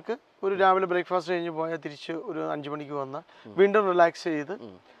സ്ഥലങ്ങളെല്ലാം അവർക്ക് ഒരു രാവിലെ ബ്രേക്ക്ഫാസ്റ്റ് കഴിഞ്ഞ് പോയാൽ തിരിച്ച് ഒരു 5 മണിക്ക് വന്നാൽ വീണ്ടും റിലാക്സ് ചെയ്ത്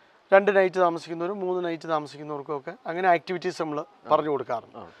 2 നൈറ്റ് താമസിക്കുന്നവരും 3 നൈറ്റ് താമസിക്കുന്നവർക്കൊക്കെ അങ്ങനെ ആക്ടിവിറ്റീസ് നമ്മൾ പറഞ്ഞു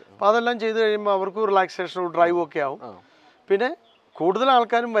കൊടുക്കാറുണ്ട്. അപ്പോൾ അതെല്ലാം ചെയ്ത് കഴിയുമ്പോൾ അവർക്കും റിലാക്സേഷനും ഡ്രൈവും ഒക്കെ ആവും. പിന്നെ കൂടുതൽ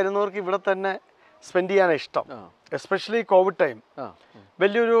ആൾക്കാരും വരുന്നവർക്ക് ഇവിടെ തന്നെ സ്പെൻഡ് ചെയ്യാനാണ് ഇഷ്ടം. എസ്പെഷ്യലി കോവിഡ് ടൈം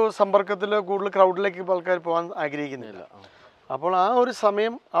വലിയൊരു സമ്പർക്കത്തിൽ കൂടുതൽ ക്രൗഡിലേക്ക് ആൾക്കാർ പോകാൻ ആഗ്രഹിക്കുന്നില്ല. അപ്പോൾ ആ ഒരു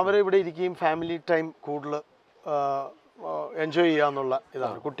സമയം അവരിവിടെ ഇരിക്കുകയും ഫാമിലി ടൈം കൂടുതൽ എൻജോയ് ചെയ്യാന്നുള്ള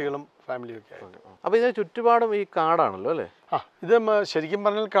ഇതാണ് കുട്ടികളും ഫാമിലിയൊക്കെ ആയിട്ട്. അപ്പോൾ ഇതിന് ചുറ്റുപാടും ഈ കാടാണല്ലോ അല്ലേ? ഇത് ശരിക്കും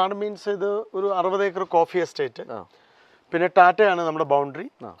പറഞ്ഞാൽ കാട് മീൻസ് ഇത് ഒരു 60 ഏക്കർ കോഫി എസ്റ്റേറ്റ്, പിന്നെ ടാറ്റയാണ് നമ്മുടെ ബൗണ്ടറി,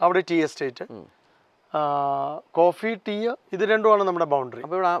 അവിടെ ടീ എസ്റ്റേറ്റ്, കോഫി ടീ ഇത് രണ്ടുമാണ് നമ്മുടെ ബൗണ്ടറി.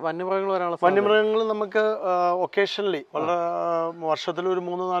 അപ്പോൾ ഇവിടെ വന്യമൃഗങ്ങൾ നമുക്ക് ഒക്കേഷണലി വളരെ വർഷത്തിൽ ഒരു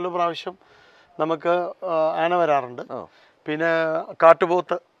 3-4 പ്രാവശ്യം നമുക്ക് ആന വരാറുണ്ട്, പിന്നെ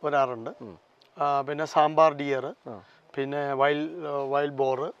കാട്ടുപോത്ത് വരാറുണ്ട്, പിന്നെ സാമ്പാർ ഡിയർ, പിന്നെ വൈൽഡ്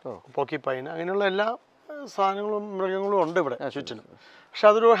ബോർ, പോക്കിപ്പൈൻ, അങ്ങനെയുള്ള എല്ലാ സാധനങ്ങളും മൃഗങ്ങളും ഉണ്ട് ഇവിടെ ചുറ്റിനും. പക്ഷെ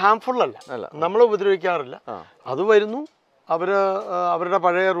അതൊരു ഹാംഫുൾ അല്ല, നമ്മൾ ഉപദ്രവിക്കാറില്ല. അത് വരുന്നു, അവരുടെ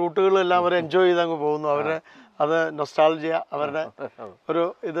പഴയ റൂട്ടുകളെല്ലാം അവർ എൻജോയ് ചെയ്ത് അങ്ങ് പോകുന്നു. അത് നൊസ്റ്റാൾജിയ, അവരുടെ ഒരു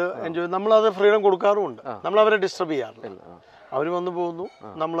ഇത് എൻജോയ്, നമ്മളത് ഫ്രീഡം കൊടുക്കാറുമുണ്ട്. നമ്മൾ അവരെ ഡിസ്റ്റർബ് ചെയ്യാറില്ല. അവർ വന്നു പോകുന്നു,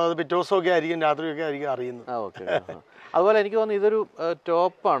 നമ്മളത് പിറ്റേ ദിവസമൊക്കെ ആയിരിക്കും, രാത്രിയൊക്കെ ആയിരിക്കും അറിയുന്നത്. അതുപോലെ എനിക്ക് തോന്നുന്നു ഇതൊരു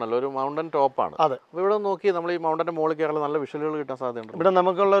ടോപ്പാണല്ലോ, ഒരു മൗണ്ടൻ ടോപ്പാണ്. അതെ. അപ്പോൾ ഇവിടെ നോക്കി നമ്മൾ ഈ മൗണ്ടൻ്റെ മുകളിൽ കയറാൻ നല്ല വിഷ്വലുകൾ കിട്ടാൻ സാധ്യതയുണ്ട്. ഇവിടെ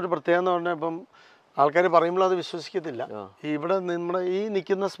നമുക്കുള്ള ഒരു പ്രത്യേകത എന്ന് പറഞ്ഞാൽ, ഇപ്പം ആൾക്കാർ പറയുമ്പോൾ അത് വിശ്വസിക്കത്തില്ല. ഇവിടെ നമ്മുടെ ഈ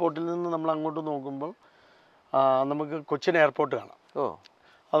നിൽക്കുന്ന സ്പോട്ടിൽ നിന്ന് നമ്മൾ അങ്ങോട്ട് നോക്കുമ്പോൾ നമുക്ക് കൊച്ചിൻ എയർപോർട്ട് കാണാം.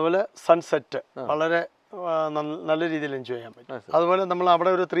 അതുപോലെ സൺസെറ്റ് വളരെ നല്ല രീതിയിൽ എൻജോയ് ചെയ്യാൻ പറ്റും. അതുപോലെ നമ്മൾ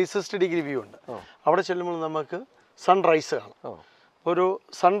അവിടെ ഒരു 360 വ്യൂ ഉണ്ട്. അവിടെ ചെല്ലുമ്പോൾ നമുക്ക് സൺറൈസ് കാണാം. ഒരു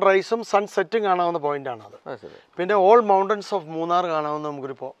സൺറൈസും സൺസെറ്റും കാണാവുന്ന പോയിന്റാണ് അത്. പിന്നെ ഓൾ മൗണ്ടൻസ് ഓഫ് മൂന്നാർ കാണാവുന്ന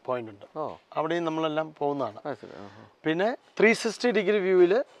നമുക്കൊരു പോയിന്റ് ഉണ്ട്, അവിടെയും നമ്മളെല്ലാം പോകുന്നതാണ്. പിന്നെ 360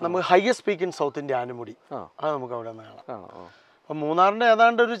 വ്യൂവിൽ നമുക്ക് highest peak in south India Anamudi, അത് നമുക്ക് അവിടെ നിന്ന് കാണാം. അപ്പം മൂന്നാറിൻ്റെ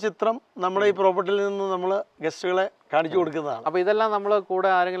ഏതാണ്ട് ഒരു ചിത്രം നമ്മുടെ ഈ പ്രോപ്പർട്ടിയിൽ നിന്ന് നമ്മൾ ഗസ്റ്റുകളെ കാണിച്ചു കൊടുക്കുന്നതാണ്. അപ്പോൾ ഇതെല്ലാം നമ്മൾ കൂടെ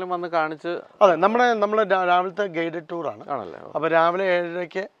ആരെങ്കിലും വന്ന് കാണിച്ച്? അതെ, നമ്മുടെ രാവിലത്തെ ഗൈഡഡ് ടൂറാണ്. അപ്പോൾ രാവിലെ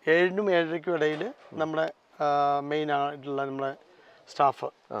 7നും 7:30ക്കും ഇടയിൽ നമ്മുടെ മെയിൻ ആയിട്ടുള്ള നമ്മുടെ സ്റ്റാഫ്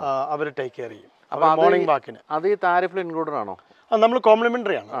അവർ ടേക്ക് കെയർ ചെയ്യും. അപ്പോൾ മോർണിംഗ് വാക്കിന് അത് ഈ താരിഫിൽ ഇൻക്ലൂഡഡ് ആണോ? നമ്മൾ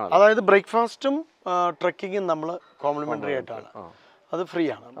കോംപ്ലിമെൻ്ററി ആണ്. അതായത് ബ്രേക്ക്ഫാസ്റ്റും ട്രക്കിങ്ങും നമ്മൾ കോംപ്ലിമെൻ്ററി ആയിട്ടാണ്, അത് ഫ്രീ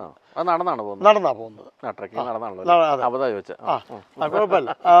ആണ്. നടന്നാ പോകുന്നത്.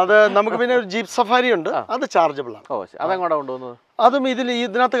 കുഴപ്പമില്ല. അത് നമുക്ക് പിന്നെ ഒരു ജീപ്പ് സഫാരി ഉണ്ട്, അത് ചാർജബിൾ ആണ്. അതെങ്ങോട്ടാ കൊണ്ടുപോകുന്നത്? അതും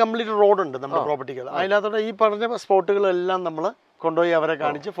ഇതിനകത്ത് കംപ്ലീറ്റ് റോഡ് ഉണ്ട് നമ്മുടെ പ്രോപ്പർട്ടിക്ക്. അതിനകത്തോടെ ഈ പറഞ്ഞ സ്പോട്ടുകളെല്ലാം നമ്മൾ കൊണ്ടുപോയി അവരെ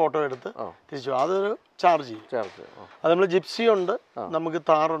കാണിച്ച് ഫോട്ടോ എടുത്ത് തിരിച്ചു. അതൊരു ചാർജ് ചെയ്യും. അത് നമ്മൾ ജിപ്സി ഉണ്ട്, നമുക്ക്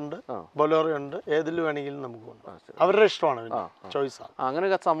താറുണ്ട്, ബൊലേറോ ഉണ്ട്, ഏതിൽ വേണമെങ്കിലും നമുക്ക് കൊണ്ടുപോകാം. അവരുടെ ഇഷ്ടമാണ്, ചോയ്സാണ്. അങ്ങനെ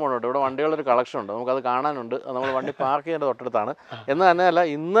സംഭവം ഉണ്ട്. ഇവിടെ വണ്ടികളുടെ കളക്ഷൻ ഉണ്ട്, നമുക്കത് കാണാനുണ്ട്. നമ്മൾ വണ്ടി പാർക്ക് ചെയ്യേണ്ട തൊട്ടടുത്താണ്. എന്ന് തന്നെയല്ല,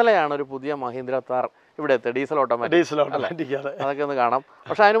 ഇന്നലെയാണ് ഒരു പുതിയ മഹീന്ദ്ര താർ ഇവിടെ എത്തി, ഡീസൽ ഓട്ടോമാറ്റിക്. അതൊക്കെ ഒന്ന് കാണാം.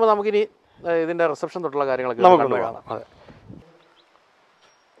 പക്ഷെ അതിനുമ്പോൾ നമുക്കിനി ഇതിന്റെ റിസപ്ഷൻ തൊട്ടുള്ള കാര്യങ്ങളൊക്കെ നമുക്ക് കാണാം.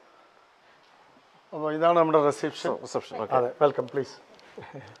 അപ്പോൾ ഇതാണ് നമ്മുടെ റിസപ്ഷൻ. അതെ, വെൽക്കം പ്ലീസ്.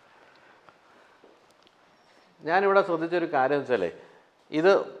 ഞാനിവിടെ ശ്രദ്ധിച്ചൊരു കാര്യം എന്ന് വെച്ചാലേ, ഇത്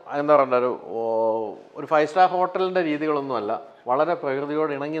എന്താ പറയണ്ട, ഒരു 5 സ്റ്റാർ ഹോട്ടലിൻ്റെ രീതികളൊന്നുമല്ല, വളരെ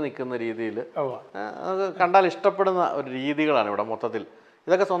പ്രകൃതിയോട് ഇണങ്ങി നിൽക്കുന്ന രീതിയിൽ അത് കണ്ടാൽ ഇഷ്ടപ്പെടുന്ന ഒരു രീതികളാണ് ഇവിടെ മൊത്തത്തിൽ.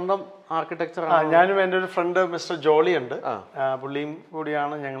 ഇതൊക്കെ സ്വന്തം ആർക്കിടെക്ചർ. ഞാനും എൻ്റെ ഒരു ഫ്രണ്ട് മിസ്റ്റർ ജോളി ഉണ്ട്, പുള്ളിയും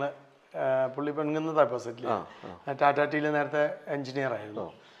കൂടിയാണ് ഞങ്ങൾ. പുള്ളി പെൺകുന്നത് ഓപ്പോസിറ്റിൽ ടാറ്റ ടീയിൽ നേരത്തെ എഞ്ചിനീയർ ആയിരുന്നു.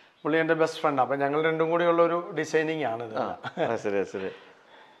 പുള്ളി എൻ്റെ ബെസ്റ്റ് ഫ്രണ്ട്. അപ്പം ഞങ്ങൾ രണ്ടും കൂടിയുള്ള ഒരു ഡിസൈനിങ് ആണ് ഇത്. ശരി.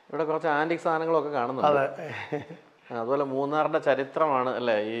 ഇവിടെ കുറച്ച് ആൻറ്റിക് സാധനങ്ങളൊക്കെ കാണുന്നുണ്ട്. അതുപോലെ മൂന്നാറിന്റെ ചരിത്രമാണ്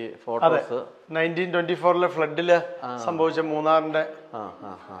അല്ലേ ഈ ഫോട്ടോസ്. 1924 ഫ്ലഡില് സംഭവിച്ച മൂന്നാറിന്റെ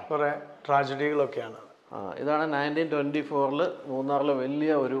കുറെ ട്രാജഡികളൊക്കെയാണ്. ഇതാണ് 1924 മൂന്നാറിൽ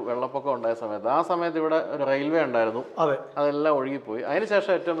വലിയ ഒരു വെള്ളപ്പൊക്കം ഉണ്ടായ സമയത്ത്. ആ സമയത്ത് ഇവിടെ ഒരു റെയിൽവേ ഉണ്ടായിരുന്നു, അതെല്ലാം ഒഴുകിപ്പോയി.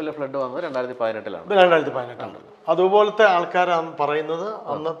 അതിനുശേഷം ഏറ്റവും വലിയ ഫ്ലഡ് വന്നത് 2018-ലാണ്. 2018 അതുപോലത്തെ ആൾക്കാരാണ് പറയുന്നത്.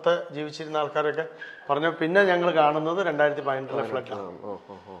 അന്നത്തെ ജീവിച്ചിരുന്ന ആൾക്കാരൊക്കെ പറഞ്ഞു. പിന്നെ ഞങ്ങൾ കാണുന്നത് 2018 ഫ്ലഡാണ്.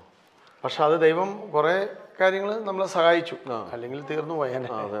 പക്ഷെ അത് ദൈവം കുറെ കാര്യങ്ങൾ നമ്മളെ സഹായിച്ചു, അല്ലെങ്കിൽ തീർന്നു പോയേനെ.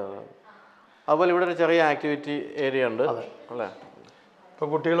 അതുപോലെ ഇവിടെ ഒരു ചെറിയ ആക്ടിവിറ്റി ഏരിയ ഉണ്ട് അല്ലേ? ഇപ്പൊ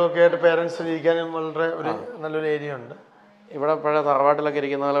കുട്ടികളൊക്കെ ആയിട്ട് പേരൻസിന് ഇരിക്കാനും വളരെ ഒരു നല്ലൊരു ഏരിയ ഉണ്ട്. ഇവിടെ പഴയ തറവാട്ടിലൊക്കെ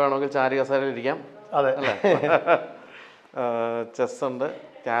ഇരിക്കുന്ന പോലെ വേണമെങ്കിൽ ചാരി കസേരയിൽ ഇരിക്കാം. അതെ അല്ലേ? ചെസ് ഉണ്ട്,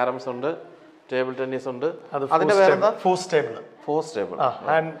 ക്യാരംസ് ഉണ്ട്, ടേബിൾ ടെന്നീസ് ഉണ്ട്. അതിന്റെ പേരെന്താ? Force table.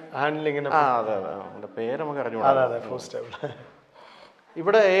 ഹാൻഡ്ലിങ്ങിന്. അതെ, അതിന്റെ പേര് നമുക്ക് അറിഞ്ഞു.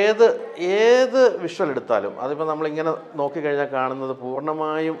 ഇവിടെ ഏത് വിഷ്വൽ എടുത്താലും അതിപ്പോൾ നമ്മളിങ്ങനെ നോക്കിക്കഴിഞ്ഞാൽ കാണുന്നത്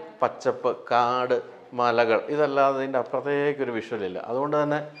പൂർണ്ണമായും പച്ചപ്പ്, കാട്, മലകൾ, ഇതല്ലാതെ ഇതിൻ്റെ അപ്പുറത്തേക്കൊരു വിഷ്വലില്ല. അതുകൊണ്ട്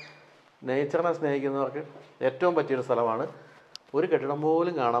തന്നെ നേച്ചറിനെ സ്നേഹിക്കുന്നവർക്ക് ഏറ്റവും പറ്റിയൊരു സ്ഥലമാണ്. ഒരു കെട്ടിടം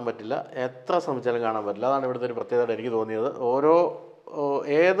പോലും കാണാൻ പറ്റില്ല, എത്ര ശ്രമിച്ചാലും കാണാൻ പറ്റില്ല. അതാണ് ഇവിടുത്തെ ഒരു പ്രത്യേകത എനിക്ക് തോന്നിയത്.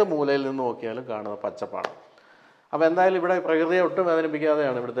 ഏത് മൂലയിൽ നിന്ന് നോക്കിയാലും കാണുന്ന പച്ചപ്പാണ്. അപ്പോൾ എന്തായാലും ഇവിടെ പ്രകൃതിയെ ഒട്ടും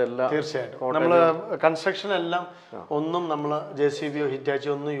വേദനിപ്പിക്കാതെയാണ് ഇവിടുത്തെ എല്ലാ. തീർച്ചയായിട്ടും നമ്മൾ കൺസ്ട്രക്ഷൻ എല്ലാം ഒന്നും നമ്മൾ JCB ഹിറ്റാച്ചി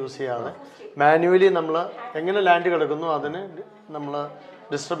ഒന്നും യൂസ് ചെയ്യാതെ മാനുവലി നമ്മൾ എങ്ങനെ ലാൻഡ് കിടക്കുന്നു അതിന് നമ്മൾ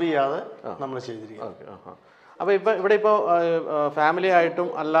ഡിസ്റ്റർബ് ചെയ്യാതെ നമ്മൾ ചെയ്തിരിക്കും. അപ്പോൾ ഇപ്പോൾ ഇവിടെ ഇപ്പോൾ ഫാമിലി ആയിട്ടും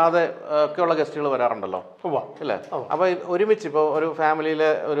അല്ലാതെ ഒക്കെയുള്ള ഗസ്റ്റുകൾ വരാറുണ്ടല്ലോ അല്ലേ? അപ്പോൾ ഒരുമിച്ച് ഇപ്പോൾ ഒരു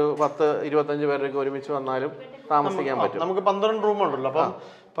ഫാമിലിയിലെ ഒരു 10-25 പേരൊക്കെ ഒരുമിച്ച് വന്നാലും താമസിക്കാൻ പറ്റും. നമുക്ക് 12 റൂമുണ്ടല്ലോ.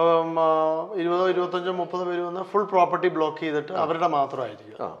 അപ്പം 20-25-30 പേര് വന്നാൽ ഫുൾ പ്രോപ്പർട്ടി ബ്ലോക്ക് ചെയ്തിട്ട് അവരുടെ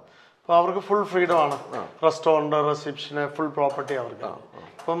മാത്രമായിരിക്കും. അപ്പോൾ അവർക്ക് ഫുൾ ഫ്രീഡം ആണ്. റെസ്റ്റോറൻറ്റ്, റിസപ്ഷന്, ഫുൾ പ്രോപ്പർട്ടി അവർക്ക്.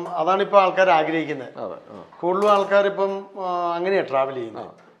 അപ്പം അതാണ് ഇപ്പോൾ ആൾക്കാർ ആഗ്രഹിക്കുന്നത്. കൂടുതലും ആൾക്കാർ ഇപ്പം അങ്ങനെയാണ് ട്രാവൽ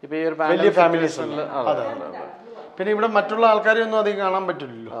ചെയ്യുന്നത്. ഇപ്പൊ ഈ ഒരു വലിയ ഫാമിലീസ്. അതെ. പിന്നെ ഇവിടെ മറ്റുള്ള ആൾക്കാരെ ഒന്നും അധികം കാണാൻ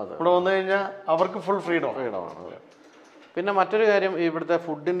പറ്റില്ലല്ലോ. ഇവിടെ വന്നു കഴിഞ്ഞാൽ അവർക്ക് ഫുൾ ഫ്രീഡമാണ്. പിന്നെ മറ്റൊരു കാര്യം, ഇവിടുത്തെ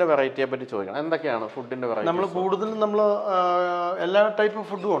ഫുഡിന്റെ വെറൈറ്റിയെ പറ്റി ചോദിക്കണം. എന്തൊക്കെയാണ് ഫുഡിന്റെ വെറൈറ്റി? നമ്മൾ കൂടുതലും എല്ലാ ടൈപ്പ്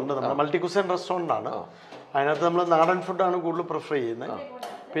ഫുഡും ഉണ്ട്. നമ്മൾ മൾട്ടി കുസൈൻ റെസ്റ്റോറൻ്റ് ആണ്. അതിനകത്ത് നമ്മൾ നാടൻ ഫുഡാണ് കൂടുതൽ പ്രിഫർ ചെയ്യുന്നത്.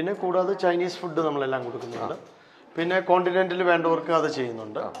 പിന്നെ കൂടാതെ ചൈനീസ് ഫുഡ് നമ്മളെല്ലാം കൊടുക്കുന്നുണ്ട്. പിന്നെ കോണ്ടിനെന്റൽ വേണ്ടവർക്ക് അത്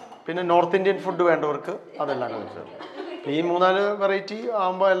ചെയ്യുന്നുണ്ട്. പിന്നെ നോർത്ത് ഇന്ത്യൻ ഫുഡ് വേണ്ടവർക്ക് അതെല്ലാം കൊടുക്കുന്നുണ്ട്. ഈ 3-4 വെറൈറ്റി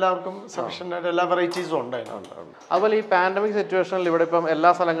ആകുമ്പോൾ എല്ലാവർക്കും സഫീഷ്യൻ്റ് ആയിട്ട് എല്ലാ വെറൈറ്റീസും ഉണ്ട്. അതുപോലെ ഈ പാൻഡമിക് സിറ്റുവേഷനിൽ ഇവിടെ ഇപ്പം എല്ലാ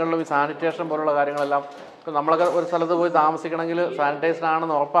സ്ഥലങ്ങളിലും ഈ സാനിറ്റേഷൻ പോലുള്ള കാര്യങ്ങളെല്ലാം ഇപ്പം നമ്മളൊക്കെ ഒരു സ്ഥലത്ത് പോയി താമസിക്കണമെങ്കിൽ സാനിറ്റൈസ്ഡ്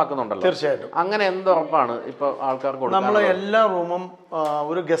ആണെന്ന് ഉറപ്പാക്കുന്നുണ്ടല്ലോ. തീർച്ചയായിട്ടും. അങ്ങനെ എന്ത് ഉറപ്പാണ് ഇപ്പോൾ ആൾക്കാർക്ക്? നമ്മൾ എല്ലാ റൂമും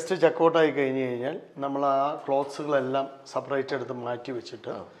ഒരു ഗസ്റ്റ് ചെക്കൗട്ടായി കഴിഞ്ഞ് കഴിഞ്ഞാൽ നമ്മൾ ആ ക്ലോത്ത്സുകളെല്ലാം സെപ്പറേറ്റ് എടുത്ത് മാറ്റി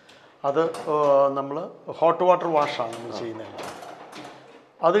വെച്ചിട്ട് അത് നമ്മൾ ഹോട്ട് വാട്ടർ വാഷാണ് നമ്മൾ ചെയ്യുന്നത്.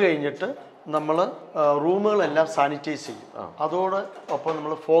 അത് കഴിഞ്ഞിട്ട് നമ്മൾ റൂമുകളെല്ലാം സാനിറ്റൈസ് ചെയ്യും. അതോടൊപ്പം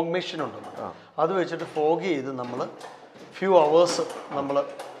നമ്മൾ ഫോഗ് മെഷീൻ ഉണ്ടല്ലോ, അത് വെച്ചിട്ട് ഫോഗ് ചെയ്ത് നമ്മൾ ഫ്യൂ അവേഴ്സ് നമ്മൾ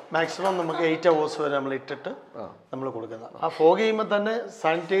മാക്സിമം നമുക്ക് 8 hours വരെ നമ്മൾ ഇട്ടിട്ട് നമ്മൾ കൊടുക്കുന്നത്. ആ ഫോഗ് ചെയ്യുമ്പോൾ തന്നെ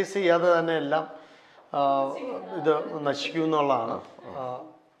സാനിറ്റൈസ് ചെയ്യാതെ തന്നെ എല്ലാം ഇത് നശിക്കും എന്നുള്ളതാണ്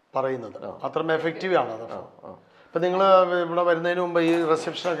പറയുന്നത്. അത്രയും എഫക്റ്റീവ് ആണ് അത്. ഇപ്പം നിങ്ങൾ ഇവിടെ വരുന്നതിന് മുമ്പ് ഈ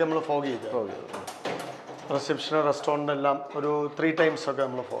റിസപ്ഷനൊക്കെ നമ്മൾ ഫോഗ് ചെയ്ത് റിസപ്ഷൻ, റെസ്റ്റോറൻ്റ് എല്ലാം ഒരു 3 times ഒക്കെ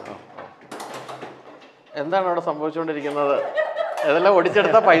നമ്മൾ ഫോഗ് ചെയ്യും. എന്താണ് അവിടെ സംഭവിച്ചുകൊണ്ടിരിക്കുന്നത്? ഇതെല്ലാം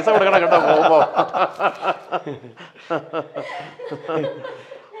ഒടിച്ചെടുത്താ പൈസ കൊടുക്കണം കേട്ടോ പോകുമ്പോ.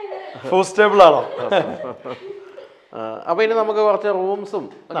 ഫൂസ്റ്റേബിൾ ആണോ? അപ്പൊ ഇനി നമുക്ക് കുറച്ച് റൂംസും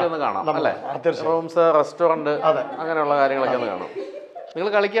ഒക്കെ ഒന്ന് കാണാം അല്ലേ? റൂംസ്, റെസ്റ്റോറന്റ്, അങ്ങനെയുള്ള കാര്യങ്ങളൊക്കെ ഒന്ന് കാണാം. നിങ്ങൾ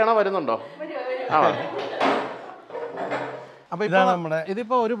കളിക്കുകയാണോ, വരുന്നുണ്ടോ? ആണോ? അപ്പൊ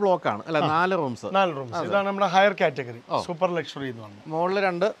ഇതിപ്പോ ഒരു ബ്ലോക്കാണ് അല്ലെ? 4 റൂംസ്. ഇതാണ് നമ്മുടെ ഹയർ കാറ്റഗറി, സൂപ്പർ ലക്ഷറി എന്ന് പറഞ്ഞു. മുകളിൽ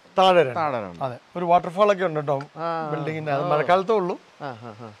 2, താഴെ 2. അതെ, ഒരു വാട്ടർഫാൾ ഒക്കെ ഉണ്ട് കേട്ടോ ബിൽഡിങ്ങിന്റെ. അത് മഴക്കാലത്തേ ഉള്ളൂ.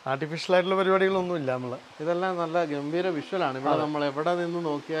 ആർട്ടിഫിഷ്യൽ ആയിട്ടുള്ള പരിപാടികളൊന്നും ഇല്ല. നമ്മള് ഇതെല്ലാം നല്ല ഗംഭീര വിഷ്വലാണ്. ഇവിടെ നമ്മൾ എവിടെ നിന്ന്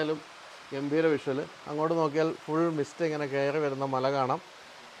നോക്കിയാലും ഗംഭീര വിഷ്വൽ. അങ്ങോട്ട് നോക്കിയാൽ ഫുൾ മിസ്റ്റ് ഇങ്ങനെ കയറി വരുന്ന മല കാണാം.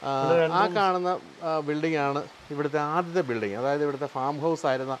 ആ കാണുന്ന ബിൽഡിംഗ് ആണ് ഇവിടുത്തെ ആദ്യത്തെ ബിൽഡിംഗ്. അതായത് ഇവിടുത്തെ ഫാം ഹൗസ്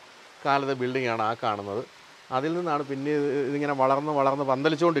ആയിരുന്ന കാലത്തെ ബിൽഡിംഗ് ആണ് ആ കാണുന്നത്. അതിൽ നിന്നാണ് പിന്നെ ഇതിങ്ങനെ വളർന്ന്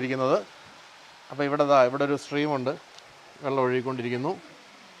പന്തലിച്ചുകൊണ്ടിരിക്കുന്നത്. അപ്പോൾ ഇവിടെ ഒരു സ്ട്രീമുണ്ട്, വെള്ളം ഒഴുകിക്കൊണ്ടിരിക്കുന്നു.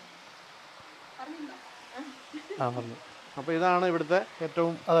 അപ്പോൾ ഇതാണ് ഇവിടുത്തെ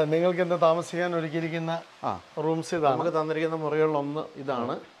ഏറ്റവും നിങ്ങൾക്ക് എന്താ താമസിക്കാൻ ഒരുക്കിയിരിക്കുന്ന റൂംസ്. ഇതാണ് നമുക്ക് തന്നിരിക്കുന്ന മുറികളിലൊന്ന്.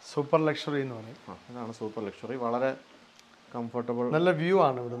 ഇതാണ് സൂപ്പർ ലക്ഷറി എന്ന് പറയും. ഇതാണ് സൂപ്പർ ലക്ഷറി. വളരെ കംഫർട്ടബിൾ, നല്ല വ്യൂ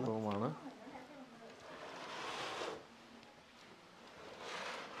ആണ് ഇവിടുന്ന്. റൂമാണ്.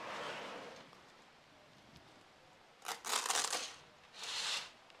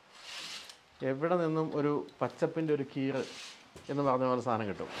 എവിടെ നിന്നും ഒരു പച്ചപ്പിൻ്റെ ഒരു കീറ് എന്ന് പറഞ്ഞ പോലെ സാധനം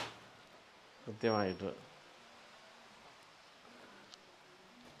കിട്ടും കൃത്യമായിട്ട്.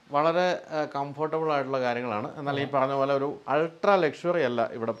 വളരെ കംഫർട്ടബിൾ ആയിട്ടുള്ള കാര്യങ്ങളാണ്. എന്നാൽ ഈ പറഞ്ഞ പോലെ ഒരു അൾട്രാ ലക്ഷറി അല്ല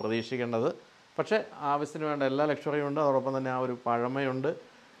ഇവിടെ പ്രതീക്ഷിക്കേണ്ടത്. പക്ഷേ ആവശ്യത്തിന് വേണ്ട എല്ലാ ലക്ഷറിയും ഉണ്ട്. അതോടൊപ്പം തന്നെ ആ ഒരു പഴമയുണ്ട്.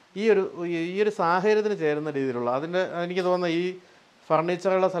 ഈ ഒരു സാഹചര്യത്തിന് ചേരുന്ന രീതിയിലുള്ള എനിക്ക് തോന്നുന്ന ഈ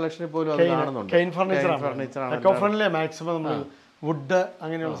ഫർണിച്ചറുകളുടെ സെലക്ഷനിൽ പോലും അത് കാണുന്നുണ്ട്. വുഡ്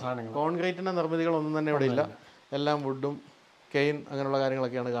അങ്ങനെയുള്ള സാധനങ്ങൾ, കോൺക്രീറ്റിന്റെ നിർമ്മിതികളൊന്നും തന്നെ ഇവിടെ ഇല്ല. എല്ലാം വുഡും കെയിൻ അങ്ങനെയുള്ള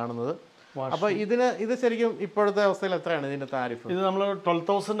കാര്യങ്ങളൊക്കെയാണ് കാണുന്നത്. അപ്പോൾ ഇത് ശരിക്കും ഇപ്പോഴത്തെ അവസ്ഥയിൽ എത്രയാണ് ഇതിന്റെ താരിഫ്? ഇത് നമ്മൾ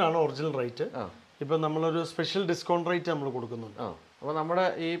 12,000 ആണ് ഒറിജിനൽ റേറ്റ്. ഇപ്പം നമ്മളൊരു സ്പെഷ്യൽ ഡിസ്കൗണ്ട് റേറ്റ് നമ്മൾ കൊടുക്കുന്നുണ്ട്. അപ്പോൾ നമ്മുടെ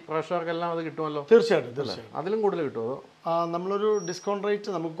ഈ പ്രേക്ഷകർക്കെല്ലാം അത് കിട്ടുമല്ലോ? തീർച്ചയായിട്ടും. അതിലും കൂടുതൽ കിട്ടുമോ? നമ്മളൊരു ഡിസ്കൗണ്ട് റേറ്റ്,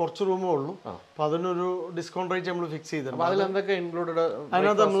 നമുക്ക് കുറച്ച് റൂമേ ഉള്ളൂ. അപ്പോൾ അതിനൊരു ഡിസ്കൗണ്ട് റേറ്റ് നമ്മൾ ഫിക്സ് ചെയ്തിട്ടുണ്ട്. അതിലെന്തൊക്കെ ഇൻക്ലൂഡഡ്?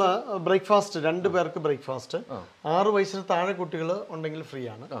 അതിനകത്ത് നമ്മൾ ബ്രേക്ക്ഫാസ്റ്റ്, 2 പേർക്ക് ബ്രേക്ക്ഫാസ്റ്റ്, 6 വയസ്സിന് താഴെ കുട്ടികൾ ഉണ്ടെങ്കിൽ ഫ്രീ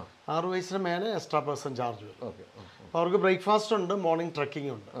ആണ്. 6 വയസ്സിന് മേലെ എക്സ്ട്രാ പേഴ്സൺ ചാർജ് വരും. അപ്പോൾ അവർക്ക് ബ്രേക്ക്ഫാസ്റ്റ് ഉണ്ട്, മോർണിംഗ്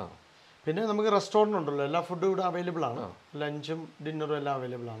ട്രക്കിംഗ് ഉണ്ട്. പിന്നെ നമുക്ക് റെസ്റ്റോറൻറ്റ് ഉണ്ടല്ലോ, എല്ലാ ഫുഡും ഇവിടെ അവൈലബിൾ ആണ്. ലഞ്ചും ഡിന്നറും എല്ലാം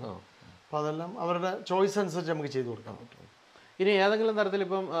അവൈലബിൾ ആണ്. അപ്പോൾ അതെല്ലാം അവരുടെ ചോയ്സ് അനുസരിച്ച് നമുക്ക് ചെയ്ത് കൊടുക്കാൻ പറ്റും. ഇനി ഏതെങ്കിലും തരത്തിൽ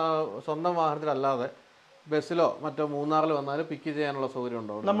ഇപ്പം സ്വന്തം വാഹനത്തിലല്ലാതെ ബസ്സിലോ മറ്റോ മൂന്നാറിൽ വന്നാലും പിക്ക് ചെയ്യാനുള്ള സൗകര്യം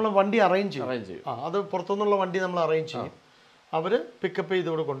ഉണ്ടോ? നമ്മൾ വണ്ടി അറേഞ്ച് ചെയ്യും. അത് പുറത്തുനിന്നുള്ള വണ്ടി നമ്മൾ അറേഞ്ച് ചെയ്യും. അവർ പിക്കപ്പ് ചെയ്ത്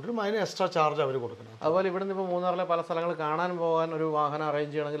ഇവിടെ കൊണ്ടുവരും. അതിന് എക്സ്ട്രാ ചാർജ് അവർ കൊടുക്കണം. അതുപോലെ ഇവിടെ നിന്ന് ഇപ്പോൾ മൂന്നാറിലെ പല സ്ഥലങ്ങൾ കാണാൻ പോകാൻ ഒരു വാഹനം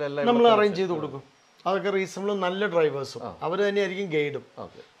അറേഞ്ച് ചെയ്യണമെങ്കിൽ എല്ലാം നമ്മൾ അറേഞ്ച് ചെയ്ത് കൊടുക്കും. അതൊക്കെ റീസണബിളും നല്ല ഡ്രൈവേഴ്സും അവർ തന്നെയായിരിക്കും ഗൈഡും.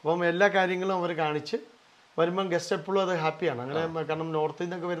 അപ്പം എല്ലാ കാര്യങ്ങളും അവർ കാണിച്ച് വരുമ്പം ഗസ്റ്റ് എപ്പോഴും അത് ഹാപ്പിയാണ്. അങ്ങനെ കാരണം നോർത്തിൽ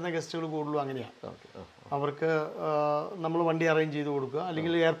നിന്നൊക്കെ വരുന്ന ഗസ്റ്റുകൾ കൂടുതലും അങ്ങനെയാണ്. അവർക്ക് നമ്മൾ വണ്ടി അറേഞ്ച് ചെയ്ത് കൊടുക്കുക,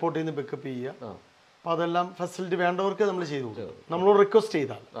 അല്ലെങ്കിൽ എയർപോർട്ടിൽ നിന്ന് പിക്കപ്പ് ചെയ്യുക. അപ്പോൾ അതെല്ലാം ഫെസിലിറ്റി വേണ്ടവർക്ക് നമ്മൾ ചെയ്തു കൊടുക്കും, നമ്മളോട് റിക്വസ്റ്റ്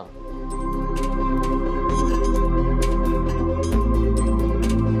ചെയ്താൽ.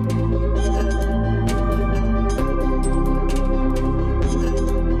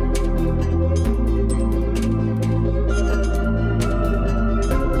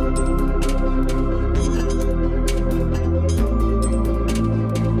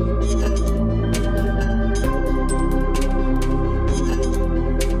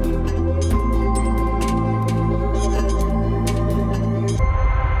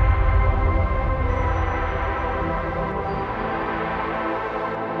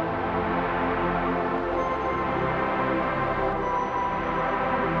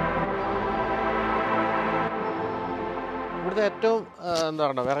 ഇവിടുത്തെ ഏറ്റവും എന്താ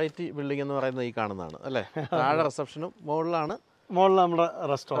പറയുക വെറൈറ്റി ബിൽഡിംഗ് എന്ന് പറയുന്നത് ഈ കാണുന്നതാണ് അല്ലേ? താഴെ റിസപ്ഷനും മുകളിലാണ് നമ്മുടെ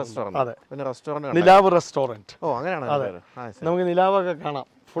റെസ്റ്റോറൻറ്റ്. അതെ, പിന്നെ റെസ്റ്റോറൻറ്റ്, നിലാവ് റെസ്റ്റോറൻറ്റ്. ഓ അങ്ങനെയാണ്. നമുക്ക് നിലാവൊക്കെ കാണാം,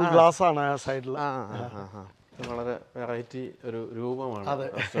 ഫുൾ ഗ്ലാസ് ആണ് ആ സൈഡിൽ. വളരെ വെറൈറ്റി ഒരു രൂപമാണ്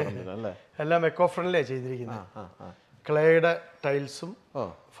റെസ്റ്റോറൻറ്റിന് അല്ലേ? എല്ലാം എക്കോ ഫ്രണ്ട്ലിയാണ് ചെയ്തിരിക്കുന്നത്. ക്ലേയുടെ ടൈൽസും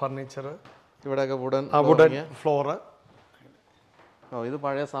ഫർണിച്ചർ, ഇവിടെയൊക്കെ വുഡൻ ഫ്ലോറ്. ഇത്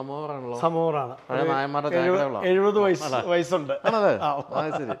പഴയ സമോറാണല്ലോ. സമോറാണ്. 70 വയസ്സുണ്ട്.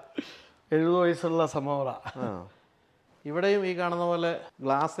 70 വയസ്സുള്ള സമോറ. ഇവിടെയും ഈ കാണുന്ന പോലെ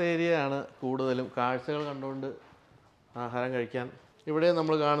ഗ്ലാസ് ഏരിയ ആണ് കൂടുതലും, കാഴ്ചകൾ കണ്ടുകൊണ്ട് ആഹാരം കഴിക്കാൻ. ഇവിടെയും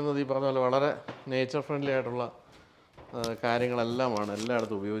നമ്മൾ കാണുന്നത് ഈ പറഞ്ഞ പോലെ വളരെ നേച്ചർ ഫ്രണ്ട്ലി ആയിട്ടുള്ള കാര്യങ്ങളെല്ലാമാണ്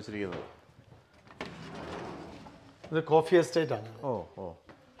എല്ലായിടത്തും ഉപയോഗിച്ചിരിക്കുന്നത്. ഇത് കോഫി എസ്റ്റേറ്റ് ആണ്.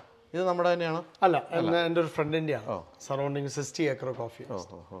 ഇത് നമ്മുടെ തന്നെയാണ്? അല്ല, എൻ്റെ ഒരു ഫ്രണ്ടിൻ്റെയാണ്. Surrounding 60 acre coffee.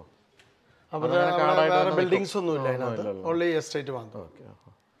 വേറെ ബിൽഡിങ്സ് ഒന്നുമില്ല അതിനകത്ത്, ഓൺലി എസ്റ്റേറ്റ് മാത്രം.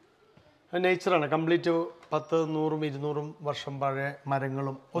 നേച്ചറാണ് കംപ്ലീറ്റ്. 10, 100, 200 വർഷം പഴയ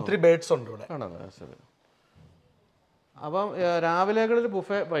മരങ്ങളും ഒത്തിരി ബേഡ്സ് ഉണ്ട് ഇവിടെ. അപ്പം രാവിലെകളിൽ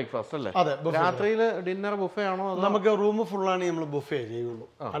ബുഫേ ബ്രേക്ക്ഫാസ്റ്റ് അല്ലേ? അതെ. രാത്രിയിൽ ഡിന്നർ ബുഫേ ആണോ? നമുക്ക് റൂം ഫുള്ളാണ് നമ്മൾ ബുഫേ ചെയ്യുള്ളൂ,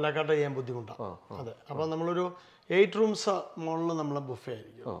 അല്ലാക്കാട്ട് ചെയ്യാൻ ബുദ്ധിമുട്ടാണ്. അതെ. അപ്പം നമ്മളൊരു 8 റൂംസ് മുകളിൽ നമ്മൾ ബുഫേ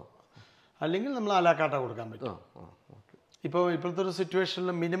ആയിരിക്കും, അല്ലെങ്കിൽ നമ്മൾ അലാക്കാട്ട കൊടുക്കാൻ പറ്റും. ഇപ്പോൾ ഇപ്പോഴത്തെ ഒരു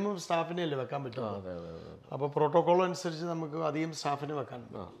സിറ്റുവേഷനിൽ മിനിമം സ്റ്റാഫിനെ അല്ലേ വെക്കാൻ പറ്റും. അപ്പോൾ പ്രോട്ടോകോൾ അനുസരിച്ച് നമുക്ക് അധികം സ്റ്റാഫിനെ വെക്കാൻ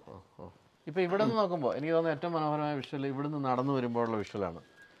പറ്റും. ഇപ്പോൾ ഇവിടെ നിന്ന് നോക്കുമ്പോൾ എനിക്ക് തോന്നുന്നു ഏറ്റവും മനോഹരമായ വിഷ്വൽ ഇവിടുന്ന് നടന്നു വരുമ്പോഴുള്ള വിഷ്വലാണ്.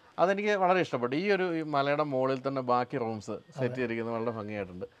 അതെനിക്ക് വളരെ ഇഷ്ടപ്പെട്ടു. ഈ ഒരു മലയുടെ മുകളിൽ തന്നെ ബാക്കി റൂംസ് സെറ്റ് ചെയ്തിരിക്കുന്നത് വളരെ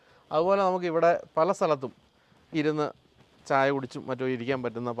ഭംഗിയായിട്ടുണ്ട്. അതുപോലെ നമുക്ക് ഇവിടെ പല സ്ഥലത്തും ഇരുന്ന് ചായ കുടിച്ചും മറ്റോ ഇരിക്കാൻ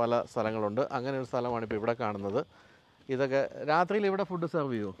പറ്റുന്ന പല സ്ഥലങ്ങളുണ്ട്. അങ്ങനെ ഒരു സ്ഥലമാണ് ഇപ്പോൾ ഇവിടെ കാണുന്നത്. ഇതൊക്കെ രാത്രിയിൽ ഇവിടെ ഫുഡ്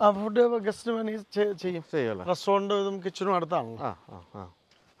സെർവ് ചെയ്യുമോ? ഫുഡ് ഗസ്റ്റ് ചെയ്യുമല്ലോ. റെസ്റ്റോറൻറ്റും കിച്ചണും അടുത്താണ്.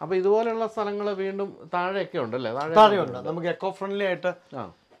 അപ്പോൾ ഇതുപോലെയുള്ള സ്ഥലങ്ങൾ വീണ്ടും താഴെയൊക്കെ ഉണ്ടല്ലേ? താഴെയുണ്ട്. നമുക്ക് എക്കോ ഫ്രണ്ട്ലി ആയിട്ട്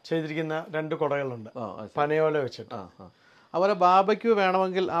ചെയ്തിരിക്കുന്ന 2 കുടകളുണ്ട്, പനയോല വെച്ചിട്ട്. അതുപോലെ ബാർബക്യൂ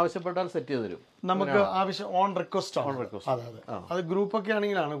വേണമെങ്കിൽ ആവശ്യപ്പെട്ടാൽ സെറ്റ് ചെയ്ത് തരും. നമുക്ക് ആവശ്യം ഓൺ റിക്വസ്റ്റ് ആണ്. അതെ അതെ. അത് ഗ്രൂപ്പൊക്കെ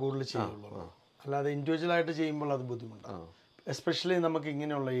ആണെങ്കിലാണ് കൂടുതൽ ചെയ്യുള്ളൂ, അല്ലാതെ ഇൻഡിവിജ്വൽ ആയിട്ട് ചെയ്യുമ്പോൾ അത് ബുദ്ധിമുട്ടാണ്, എസ്പെഷ്യലി നമുക്ക്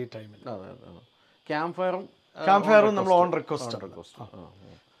ഇങ്ങനെയുള്ള ഈ ടൈമിൽ. ക്യാമ്പ് ഫയറും നമ്മൾ on request.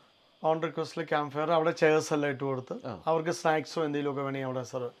 On റിക്വസ്റ്റിൽ camp fire, അവിടെ ചെയർസ് എല്ലാം ഇട്ട് കൊടുത്ത് അവർക്ക് സ്നാക്സോ എന്തെങ്കിലുമൊക്കെ വേണമെങ്കിൽ അവിടെ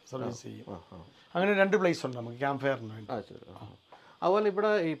സർവീസ് ചെയ്യും. അങ്ങനെ 2 പ്ലേസ് ഉണ്ട് നമുക്ക് ക്യാമ്പ് ഫയറിന് വേണ്ടി. അതുപോലെ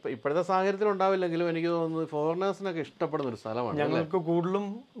ഇവിടെ ഇപ്പോഴത്തെ സാഹചര്യത്തിൽ ഉണ്ടാവില്ലെങ്കിലും എനിക്ക് തോന്നുന്നത് ഫോറിനേഴ്സിനൊക്കെ ഇഷ്ടപ്പെടുന്ന ഒരു സ്ഥലമാണ്. ഞങ്ങൾക്ക് കൂടുതലും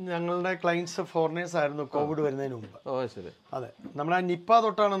ഞങ്ങളുടെ ക്ലയൻസ് ഫോറിനേഴ്സ് ആയിരുന്നു കോവിഡ് വരുന്നതിന് മുമ്പ്. ശരി. അതെ, നമ്മുടെ നിപ്പ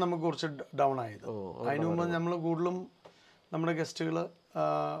തൊട്ടാണ് നമുക്ക് കുറച്ച് ഡൗൺ ആയത്. അതിനു മുമ്പ് നമ്മൾ കൂടുതലും നമ്മുടെ ഗസ്റ്റുകൾ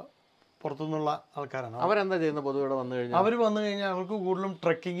പുറത്തുനിന്നുള്ള ആൾക്കാരാണ്. അവരെന്താ ചെയ്യുന്നത് പൊതുവെ ഇവിടെ വന്നു കഴിഞ്ഞാൽ? അവർ വന്നു കഴിഞ്ഞാൽ അവർക്ക് കൂടുതലും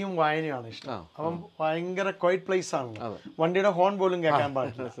ട്രെക്കിങ്ങും വായനയാണ് ഇഷ്ടം. അപ്പം ഭയങ്കര ക്വൈറ്റ് പ്ലേസ് ആണല്ലോ, വണ്ടിയുടെ ഹോൺ പോലും കേൾക്കാൻ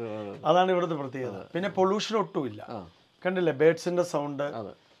പാടില്ല. അതാണ് ഇവിടുത്തെ പ്രത്യേകത. പിന്നെ പൊല്യൂഷൻ ഒട്ടുമില്ല. കണ്ടില്ലേ ബേഡ്സിന്റെ സൗണ്ട്.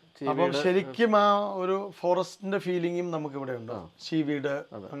 അപ്പം ശരിക്കും ആ ഒരു ഫോറസ്റ്റിന്റെ ഫീലിംഗും നമുക്ക് ഇവിടെ ഉണ്ട്. ഷീവീഡ്,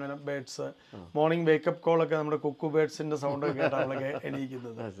 അങ്ങനെ ബേഡ്സ്. മോർണിംഗ് വേക്കപ്പ് കോളൊക്കെ നമ്മുടെ കുക്കു ബേഡ്സിന്റെ സൗണ്ട് ഒക്കെ കേട്ടാണ്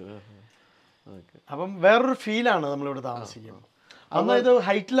എണീക്കുന്നത്. അപ്പം വേറൊരു ഫീലാണ് നമ്മളിവിടെ താമസിക്കുന്നത്. അന്ന് ഇത്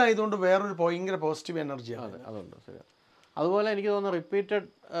ഹൈറ്റിലായതുകൊണ്ട് വേറൊരു ഭയങ്കര പോസിറ്റീവ് എനർജിയാണ്. അതുണ്ട്. ശരി. അതുപോലെ എനിക്ക് തോന്നുന്നു റിപ്പീറ്റഡ്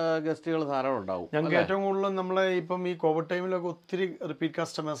ഗസ്റ്റുകൾ ധാരാളം ഉണ്ടാവും. ഞങ്ങൾക്ക് ഏറ്റവും കൂടുതൽ നമ്മളെ ഇപ്പം ഈ കോവിഡ് ടൈമിലൊക്കെ ഒത്തിരി റിപ്പീറ്റ്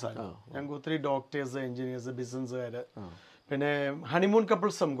കസ്റ്റമേഴ്സ് ആണ്. ഞങ്ങൾക്ക് ഒത്തിരി ഡോക്ടേഴ്സ്, എഞ്ചിനീയേഴ്സ്, ബിസിനസ്സുകാർ, പിന്നെ ഹണിമൂൺ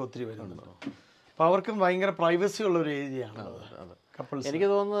കപ്പിൾസ് നമുക്ക് ഒത്തിരി വരുന്നുണ്ട്. അപ്പോൾ അവർക്കും ഭയങ്കര പ്രൈവസി ഉള്ള ഒരു ഏരിയ ആണ് കപ്പിൾസ്. എനിക്ക്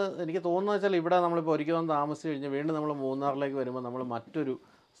തോന്നുന്നത് വെച്ചാൽ ഇവിടെ നമ്മളിപ്പോൾ ഒരിക്കലും താമസിച്ച് കഴിഞ്ഞാൽ വീണ്ടും നമ്മൾ മൂന്നാറിലേക്ക് വരുമ്പോൾ നമ്മൾ മറ്റൊരു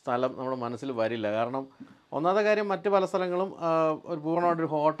സ്ഥലം നമ്മുടെ മനസ്സിൽ വരില്ല. കാരണം ഒന്നാമത്തെ കാര്യം, മറ്റ് പല സ്ഥലങ്ങളും ഒരു പൂർണ്ണമായിട്ടൊരു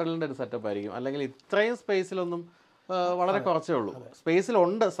ഹോട്ടലിൻ്റെ ഒരു സെറ്റപ്പ് ആയിരിക്കും. അല്ലെങ്കിൽ ഇത്രയും സ്പേസിലൊന്നും വളരെ കുറച്ചേ ഉള്ളൂ.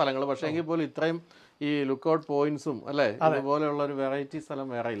 സ്പേസിലുണ്ട് സ്ഥലങ്ങൾ, പക്ഷേ എങ്കിൽ പോലും ഇത്രയും ഈ ലുക്ക് ഔട്ട് പോയിന്റ്സും അല്ലേ ഇതുപോലെയുള്ള ഒരു വെറൈറ്റി സ്ഥലം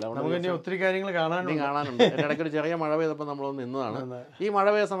വേറെ ഇല്ല. ഒത്തിരി കാര്യങ്ങൾ കാണാനുണ്ട്. ഇടയ്ക്ക് ഒരു ചെറിയ മഴ പെയ്തപ്പോൾ നമ്മളൊന്ന് നിന്നതാണ്. ഈ മഴ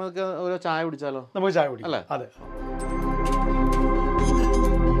പെയ്ത സമയത്ത് ഒരു ചായ കുടിച്ചാലോ? നമുക്ക് ചായ കുടിക്കാം അല്ലേ? അതെ.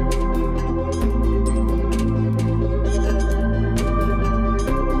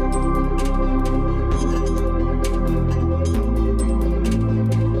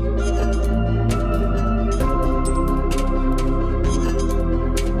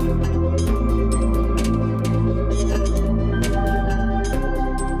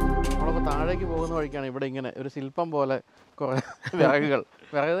 ഇങ്ങനെ ഒരു ശില്പം പോലെ കുറേ വിറകുകൾ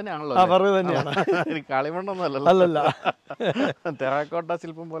വിറക് തന്നെയാണല്ലോ വിറക് തന്നെയാണ്, കളിമണ്ണൊന്നും അല്ലല്ലോ, അല്ലല്ല, ടെറാക്കോട്ട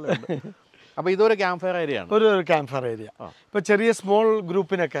ശില്പം പോലെ ഉണ്ട്. അപ്പോൾ ഇതൊരു ക്യാമ്പ് ഫയർ ഏരിയ ആണ്, ഒരു ക്യാമ്പ് ഫയർ ഏരിയ. ഇപ്പോൾ ചെറിയ സ്മോൾ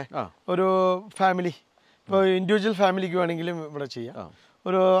ഗ്രൂപ്പിനൊക്കെ ഒരു ഫാമിലി, ഇപ്പോൾ ഇൻഡിവിജ്വൽ ഫാമിലിക്ക് വേണമെങ്കിലും ഇവിടെ ചെയ്യാം,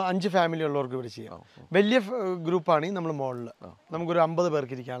 ഒരു 5 ഫാമിലി ഉള്ളവർക്ക് ഇവിടെ ചെയ്യാം. വലിയ ഗ്രൂപ്പാണെങ്കിൽ നമ്മൾ മുകളിൽ നമുക്കൊരു 50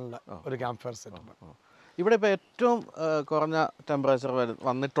 പേർക്ക് ഇരിക്കാനുള്ള ഒരു ക്യാമ്പ് ഫയർ സെറ്റപ്പ്. ഇവിടെ ഇപ്പോൾ ഏറ്റവും കുറഞ്ഞ ടെമ്പറേച്ചർ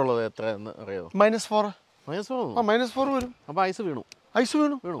വന്നിട്ടുള്ളത് എത്രയെന്ന് അറിയാമോ? -4. -4 വരും. അപ്പോൾ ഐസ് വീണു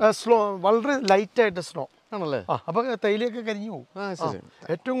സ്ലോ, വളരെ ലൈറ്റായിട്ട് സ്നോ ആണല്ലേ. അപ്പോൾ തേയിലയൊക്കെ കരിഞ്ഞു പോകും.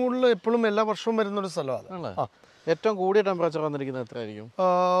 ഏറ്റവും കൂടുതൽ എപ്പോഴും എല്ലാ വർഷവും വരുന്നൊരു സ്ഥലമാണ്. ഏറ്റവും കൂടിയ ടെമ്പറേച്ചർ വന്നിരിക്കുന്നത് എത്രയായിരിക്കും?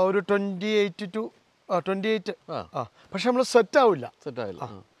 ഒരു 28 to 28. പക്ഷെ നമ്മൾ സെറ്റ് ആവില്ല.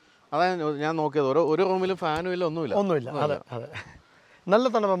 അതാണ് ഞാൻ നോക്കിയത്. ഒരു റൂമിലും ഫാനും ഇല്ല, ഒന്നുമില്ല. അതെ അതെ, നല്ല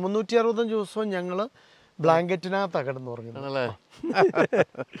തണുപ്പ്. 365 ദിവസവും ഞങ്ങൾ ബ്ലാങ്കറ്റിനകത്താണ് കിടന്ന് ഉറങ്ങുന്നത്.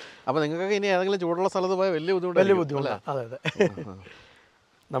 അപ്പോൾ നിങ്ങൾക്കൊക്കെ ഇനി ഏതെങ്കിലും ചൂടുള്ള സ്ഥലത്ത് പോയാൽ വലിയ ബുദ്ധിമുട്ടാണ്. അതെ അതെ.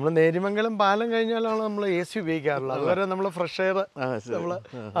 നമ്മൾ നേരിമംഗലം പാലം കഴിഞ്ഞാലാണ് നമ്മൾ AC ഉപയോഗിക്കാറുള്ളത്. അതുവരെ നമ്മൾ ഫ്രഷ് എയർ നമ്മൾ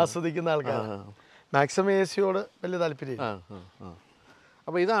ആസ്വദിക്കുന്ന ആൾക്കാരാണ്. മാക്സിമം AC-യോട് വലിയ താല്പര്യമില്ല.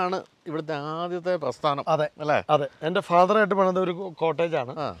 അപ്പോൾ ഇതാണ് ഇവിടുത്തെ ആദ്യത്തെ പ്രസ്ഥാനം. അതെ അല്ലേ? അതെ, എൻ്റെ ഫാദറായിട്ട് പണിത ഒരു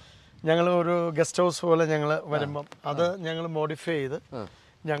കോട്ടേജാണ്. ഞങ്ങൾ ഒരു ഗസ്റ്റ് ഹൗസ് പോലെ ഞങ്ങൾ വരുമ്പം അത് ഞങ്ങൾ മോഡിഫൈ ചെയ്ത്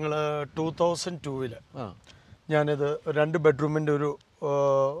ഞങ്ങൾ 2002-ൽ ഞാനിത് 2 ബെഡ്റൂമിൻ്റെ ഒരു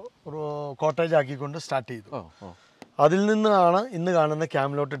കോട്ടേജ് ആക്കിക്കൊണ്ട് സ്റ്റാർട്ട് ചെയ്തു. അതിൽ നിന്നാണ് ഇന്ന് കാണുന്ന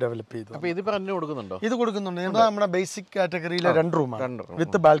ക്യാമലോട്ട് ഡെവലപ്പ് ചെയ്തത്. അപ്പോൾ ഇത് പറഞ്ഞു കൊടുക്കുന്നുണ്ടോ? ഇത് കൊടുക്കുന്നുണ്ട്. എന്താ നമ്മുടെ ബേസിക് കാറ്റഗറിയിലെ 2 റൂമാണ്,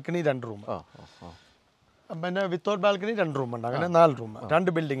 വിത്ത് ബാൽക്കണി 2 റൂം, പിന്നെ വിത്തൗട്ട് ബാൽക്കണി 2 റൂമുണ്ട്. അങ്ങനെ 4 റൂം,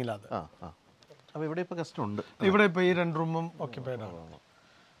 2 ബിൽഡിങ്ങിലാണ്. അപ്പോൾ ഇവിടെ ഇപ്പോൾ ഗസ്റ്റ് ഉണ്ട്. ഇവിടെ ഇപ്പോൾ ഈ 2 റൂമും ഓക്യുപ്പൈഡ് ആണ്.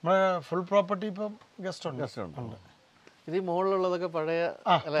 നമ്മുടെ ഫുൾ പ്രോപ്പർട്ടി ഇപ്പം ഗസ്റ്റ് ഉണ്ട്. ഇത് ഈ മുകളിലുള്ളതൊക്കെ പഴയ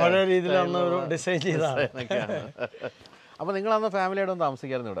രീതിയിലാണ് ഒരു ഡിസൈൻ ചെയ്തതാണ്. അപ്പോൾ നിങ്ങളന്ന് ഫാമിലിയായിട്ട് ഒന്ന്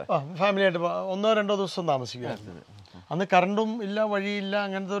താമസിക്കായിരുന്നു ഇവിടെ? ഫാമിലിയായിട്ട് 1-2 ദിവസം താമസിക്കുമായിരുന്നു. അന്ന് കറണ്ടും ഇല്ല, വഴിയില്ല,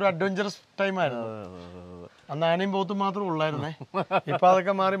 അങ്ങനത്തെ ഒരു അഡ്വഞ്ചറസ് ടൈമായിരുന്നു. അന്ന് ആനയും പോത്തും മാത്രമേ ഉള്ളായിരുന്നേ. ഇപ്പം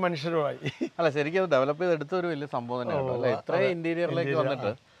അതൊക്കെ മാറി മനുഷ്യരുമായി. അല്ല, ശരിക്കും അത് ഡെവലപ്പ് ചെയ്തെടുത്ത ഒരു വലിയ സംഭവം തന്നെയാണ് അല്ലേ? ഇത്രയും ഇന്റീരിയറിലേക്ക്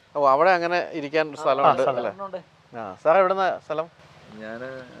വന്നിട്ട്. അവിടെ അങ്ങനെ ഇരിക്കാൻ സ്ഥലമുണ്ട് അല്ലേ? സാറേ, എവിടുന്ന സ്ഥലം? ഞാൻ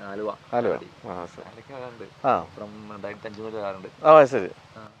ആലുവ. ശരി.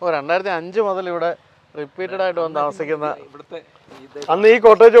 2005 മുതൽ ഇവിടെ റിപ്പീറ്റഡ് ആയിട്ട് വന്ന് താമസിക്കുന്ന ഇവിടുത്തെ അന്ന് ഈ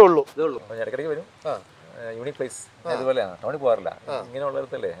കോട്ടേജേ ഉള്ളൂ. ഇടയ്ക്കിടയ്ക്ക് വരും. Unique place. ഇതുപോലെയാണ്, ടൗണിൽ പോകാറില്ല.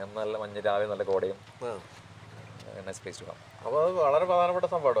 ഇങ്ങനെയുള്ളടത്തല്ലേ നല്ല മഞ്ഞ്, രാവിലെ നല്ല കോടയും. Nice place to come. അപ്പോൾ അത് വളരെ പ്രധാനപ്പെട്ട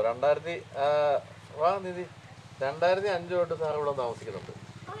സംഭവമാണ്. 2005 തൊട്ട് സാർ ഇവിടെ താമസിക്കുന്നുണ്ട്.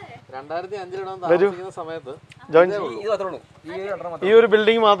 2005 താമസിക്കുന്ന സമയത്ത് ഈ ഒരു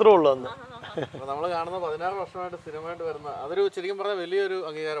ബിൽഡിംഗ് മാത്രമേ ഉള്ളൂ അന്ന്. നമ്മൾ കാണുന്ന 16 വർഷമായിട്ട് സ്ഥിരമായിട്ട് വരുന്ന അതൊരു ശരിക്കും പറഞ്ഞാൽ വലിയൊരു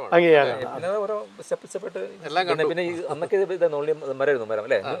അംഗീകാരമാണ്. ഓരോ സ്റ്റെപ്പ് എല്ലാം കണ്ടു. പിന്നെ അന്നൊക്കെ മരമായിരുന്നു, മരം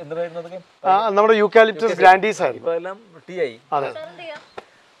അല്ലേ? നമ്മുടെ യൂക്കാലിപ്റ്റസ് ഗ്രാൻഡീസ് ആയിരുന്നു. ഇപ്പോൾ എല്ലാം ടീ ആയി.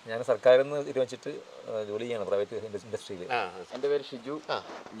 ഞാൻ സർക്കാരിൽ നിന്ന് തീരുമാനിച്ചിട്ട് ജോലി ചെയ്യണം പ്രൈവറ്റ് ഇൻഡസ്ട്രിയിൽ. എൻ്റെ പേര് ഷിജു,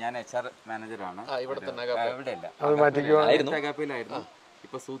 ഞാൻ HR മാനേജറാണ്. ഇവിടെ തന്നെ ആയിരുന്നു.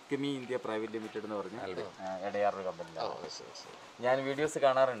 ഇപ്പോൾ സൂത്കമി ഇന്ത്യ പ്രൈവറ്റ് ലിമിറ്റഡ് എന്ന് പറഞ്ഞ എടയാർ കമ്പനിയിലാണ്. ഞാൻ വീഡിയോസ്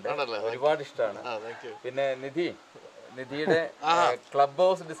കാണാറുണ്ട്, ഒരുപാട് ഇഷ്ടമാണ്. പിന്നെ നിധിയുടെ ക്ലബ്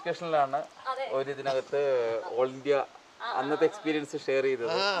ഹൗസ് ഡിസ്കഷനിലാണ് ഒരു ഇതിനകത്ത് ഓൾ ഇന്ത്യ അന്നത്തെ എക്സ്പീരിയൻസ് ഷെയർ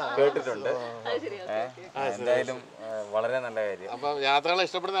ചെയ്തത് കേട്ടിട്ടുണ്ട്. എന്തായാലും വളരെ നല്ല കാര്യം. അപ്പം യാത്രകളെ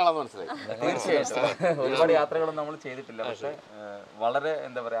ഇഷ്ടപ്പെടുന്ന ആളാന്ന് മനസ്സിലായി. തീർച്ചയായിട്ടും ഒരുപാട് യാത്രകളൊന്നും നമ്മൾ ചെയ്തിട്ടില്ല, പക്ഷെ വളരെ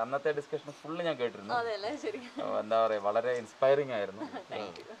എന്താ പറയാ അന്നത്തെ ഡിസ്കഷൻ ഫുള്ള് ഞാൻ കേട്ടിരുന്നു. എന്താ പറയാ വളരെ ഇൻസ്പയറിംഗ് ആയിരുന്നു.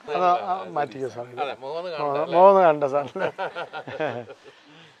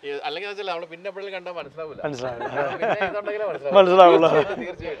 അല്ലെങ്കിൽ നമ്മള് പിന്നെ എപ്പോഴും കണ്ടാൽ മനസ്സിലാവില്ല.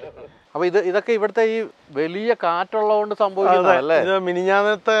 അപ്പൊ ഇതൊക്കെ ഇവിടുത്തെ ഈ വലിയ കാറ്റുള്ളതുകൊണ്ട് സംഭവിക്കുന്നതല്ലേ? ഇത്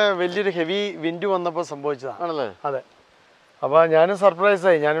മിനിഞ്ഞാന്നത്തെ വലിയൊരു ഹെവി വിൻഡ് വന്നപ്പോൾ സംഭവിച്ചതാണല്ലേ? അതെ. അപ്പൊ ഞാനും സർപ്രൈസ്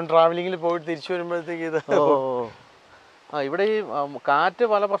ആയി. ഞാനും ട്രാവലിംഗിൽ പോയിട്ട് തിരിച്ചു വരുമ്പോഴത്തേക്ക് ഇത് ഇവിടെ ഈ കാറ്റ്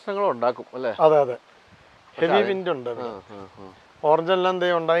പല പ്രശ്നങ്ങളും ഉണ്ടാക്കും അല്ലേ? അതെ അതെ, ഹെവി വിൻഡ് ഉണ്ട്. ഓറഞ്ച് എല്ലാം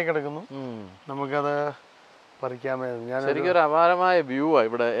എന്തേ ഉണ്ടായി കിടക്കുന്നു, നമുക്കത് ശരിക്കും ഒരു അപാരമായ വ്യൂ ആ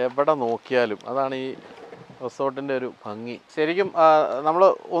ഇവിടെ എവിടെ നോക്കിയാലും. അതാണ് ഈ റിസോർട്ടിന്റെ ഒരു ഭംഗി. ശരിക്കും നമ്മൾ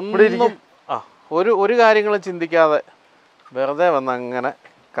ഒന്നും ഒരു കാര്യങ്ങളും ചിന്തിക്കാതെ വെറുതെ വന്ന് അങ്ങനെ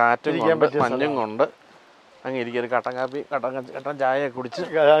കാറ്റും കൊണ്ട് മഞ്ഞും കൊണ്ട് അങ്ങ് ഇരിക്കും. ഒരു കട്ടൻ ചായ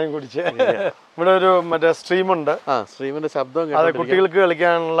കുടിച്ച് ഇവിടെ ഒരു മറ്റേ സ്ട്രീമുണ്ട്. സ്ട്രീമിന്റെ ശബ്ദം അതെ, കുട്ടികൾക്ക്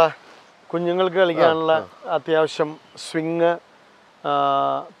കളിക്കാനുള്ള, കുഞ്ഞുങ്ങൾക്ക് കളിക്കാനുള്ള അത്യാവശ്യം സ്വിങ്,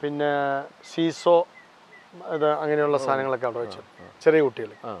 പിന്നെ സീസോ, ഇത് അങ്ങനെയുള്ള സാധനങ്ങളൊക്കെ അവിടെ വെച്ചു ചെറിയ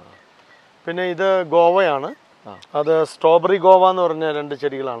കുട്ടികൾ. പിന്നെ ഇത് ഗോവയാണ്. അത് സ്ട്രോബെറി ഗോവ എന്ന് പറഞ്ഞ 2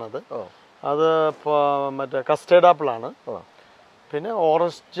 ചെടികളാണത്. അത് മറ്റേ കസ്റ്റേർഡ് ആപ്പിളാണ്. പിന്നെ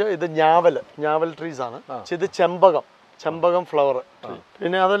ഓറഞ്ച് ഇത് ഞാവൽ ട്രീസ് ആണ്. ഇത് ചെമ്പകം ഫ്ലവർ.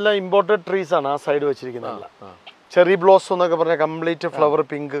 പിന്നെ അതെല്ലാം ഇമ്പോർട്ടഡ് ട്രീസ് ആണ് ആ സൈഡ് വെച്ചിരിക്കുന്നത്. ചെറി ബ്ലോസം എന്നൊക്കെ പറഞ്ഞാൽ കംപ്ലീറ്റ് ഫ്ലവർ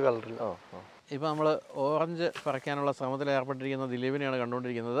പിങ്ക് കളറിൽ. ഇപ്പോൾ നമ്മൾ ഓറഞ്ച് പറിക്കാനുള്ള ശ്രമത്തിൽ ഏർപ്പെട്ടിരിക്കുന്ന ദിലീപിനെയാണ്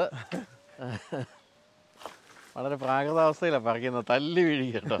കണ്ടുകൊണ്ടിരിക്കുന്നത്. വളരെ പ്രാകൃതാവസ്ഥയിലാണ് പറിക്കുന്നത്, തല്ലി വീഴി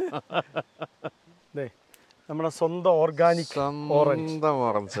കേട്ടോ. നമ്മുടെ സ്വന്തം ഓർഗാനിക്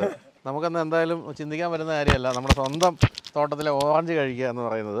ഓറഞ്ച് നമുക്കൊന്നും എന്തായാലും ചിന്തിക്കാൻ പറ്റുന്ന കാര്യമല്ല. നമ്മുടെ സ്വന്തം തോട്ടത്തിലെ ഓറഞ്ച് കഴിക്കുക എന്ന്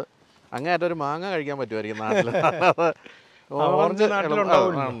പറയുന്നത്. അങ്ങേയറ്റം ഒരു മാങ്ങ കഴിക്കാൻ പറ്റുമായിരിക്കും നാട്ടിൽ. ഓറഞ്ച്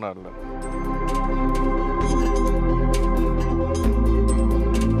നാട്ടിലുണ്ടാവില്ല.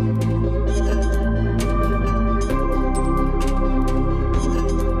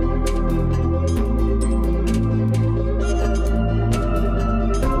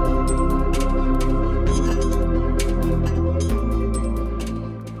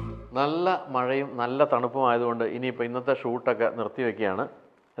 നല്ല മഴയും നല്ല തണുപ്പും ആയതുകൊണ്ട് ഇനിയിപ്പോൾ ഇന്നത്തെ ഷൂട്ടൊക്കെ നിർത്തിവെക്കുകയാണ്.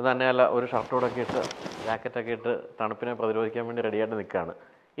 ഇത് തന്നെയല്ല, ഒരു ഷർട്ടോടൊക്കെ ഇട്ട് ജാക്കറ്റൊക്കെ ഇട്ട് തണുപ്പിനെ പ്രതിരോധിക്കാൻ വേണ്ടി റെഡിയായിട്ട് നിൽക്കുകയാണ്.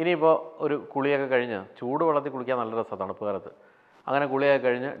 ഇനിയിപ്പോൾ ഒരു കുളിയൊക്കെ കഴിഞ്ഞ്, ചൂട് വെള്ളത്തിൽ കുളിക്കാൻ നല്ല രസമാണ് തണുപ്പ് കാലത്ത്. അങ്ങനെ കുളിയൊക്കെ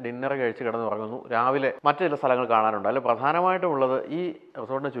കഴിഞ്ഞ് ഡിന്നർ കഴിച്ച് കിടന്നുറങ്ങുന്നു. രാവിലെ മറ്റു ചില സ്ഥലങ്ങൾ കാണാനുണ്ട്. അതിൽ പ്രധാനമായിട്ടുമുള്ളത് ഈ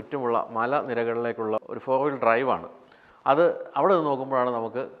റിസോർട്ടിന് ചുറ്റുമുള്ള മലനിരകളിലേക്കുള്ള ഒരു 4-wheel ഡ്രൈവാണ്. അത് അവിടെ നിന്ന് നോക്കുമ്പോഴാണ്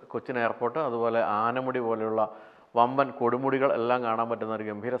നമുക്ക് കൊച്ചിൻ എയർപോർട്ട്, അതുപോലെ ആനമുടി പോലെയുള്ള വമ്പൻ കൊടുമുടികൾ എല്ലാം കാണാൻ പറ്റുന്ന ഒരു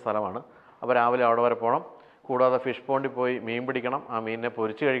ഗംഭീര സ്ഥലമാണ്. അപ്പോൾ രാവിലെ അവിടെ വരെ പോകണം. കൂടാതെ ഫിഷ് പോണ്ടിൽ പോയി മീൻ പിടിക്കണം, ആ മീനിനെ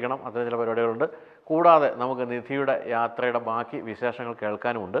പൊരിച്ച് കഴിക്കണം. അത്തരം ചില പരിപാടികളുണ്ട്. കൂടാതെ നമുക്ക് നിധിയുടെ യാത്രയുടെ ബാക്കി വിശേഷങ്ങൾ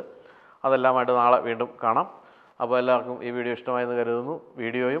കേൾക്കാനുമുണ്ട്. അതെല്ലാമായിട്ട് നാളെ വീണ്ടും കാണാം. അപ്പോൾ എല്ലാവർക്കും ഈ വീഡിയോ ഇഷ്ടമായെന്ന് കരുതുന്നു.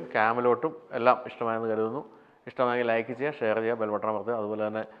 വീഡിയോയും കാമലോട്ടും എല്ലാം ഇഷ്ടമായെന്ന് കരുതുന്നു. ഇഷ്ടമായെങ്കിൽ ലൈക്ക് ചെയ്യുക, ഷെയർ ചെയ്യുക, ബെൽ ബട്ടൺ അമർത്തുക. അതുപോലെ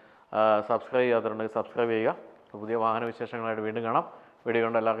തന്നെ സബ്സ്ക്രൈബ് ചെയ്യാത്തവരുണ്ടെങ്കിൽ സബ്സ്ക്രൈബ് ചെയ്യുക. പുതിയ വാഹന വിശേഷങ്ങളായിട്ട് വീണ്ടും കാണാം. വീഡിയോ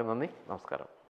കണ്ട എല്ലാവർക്കും നന്ദി, നമസ്കാരം.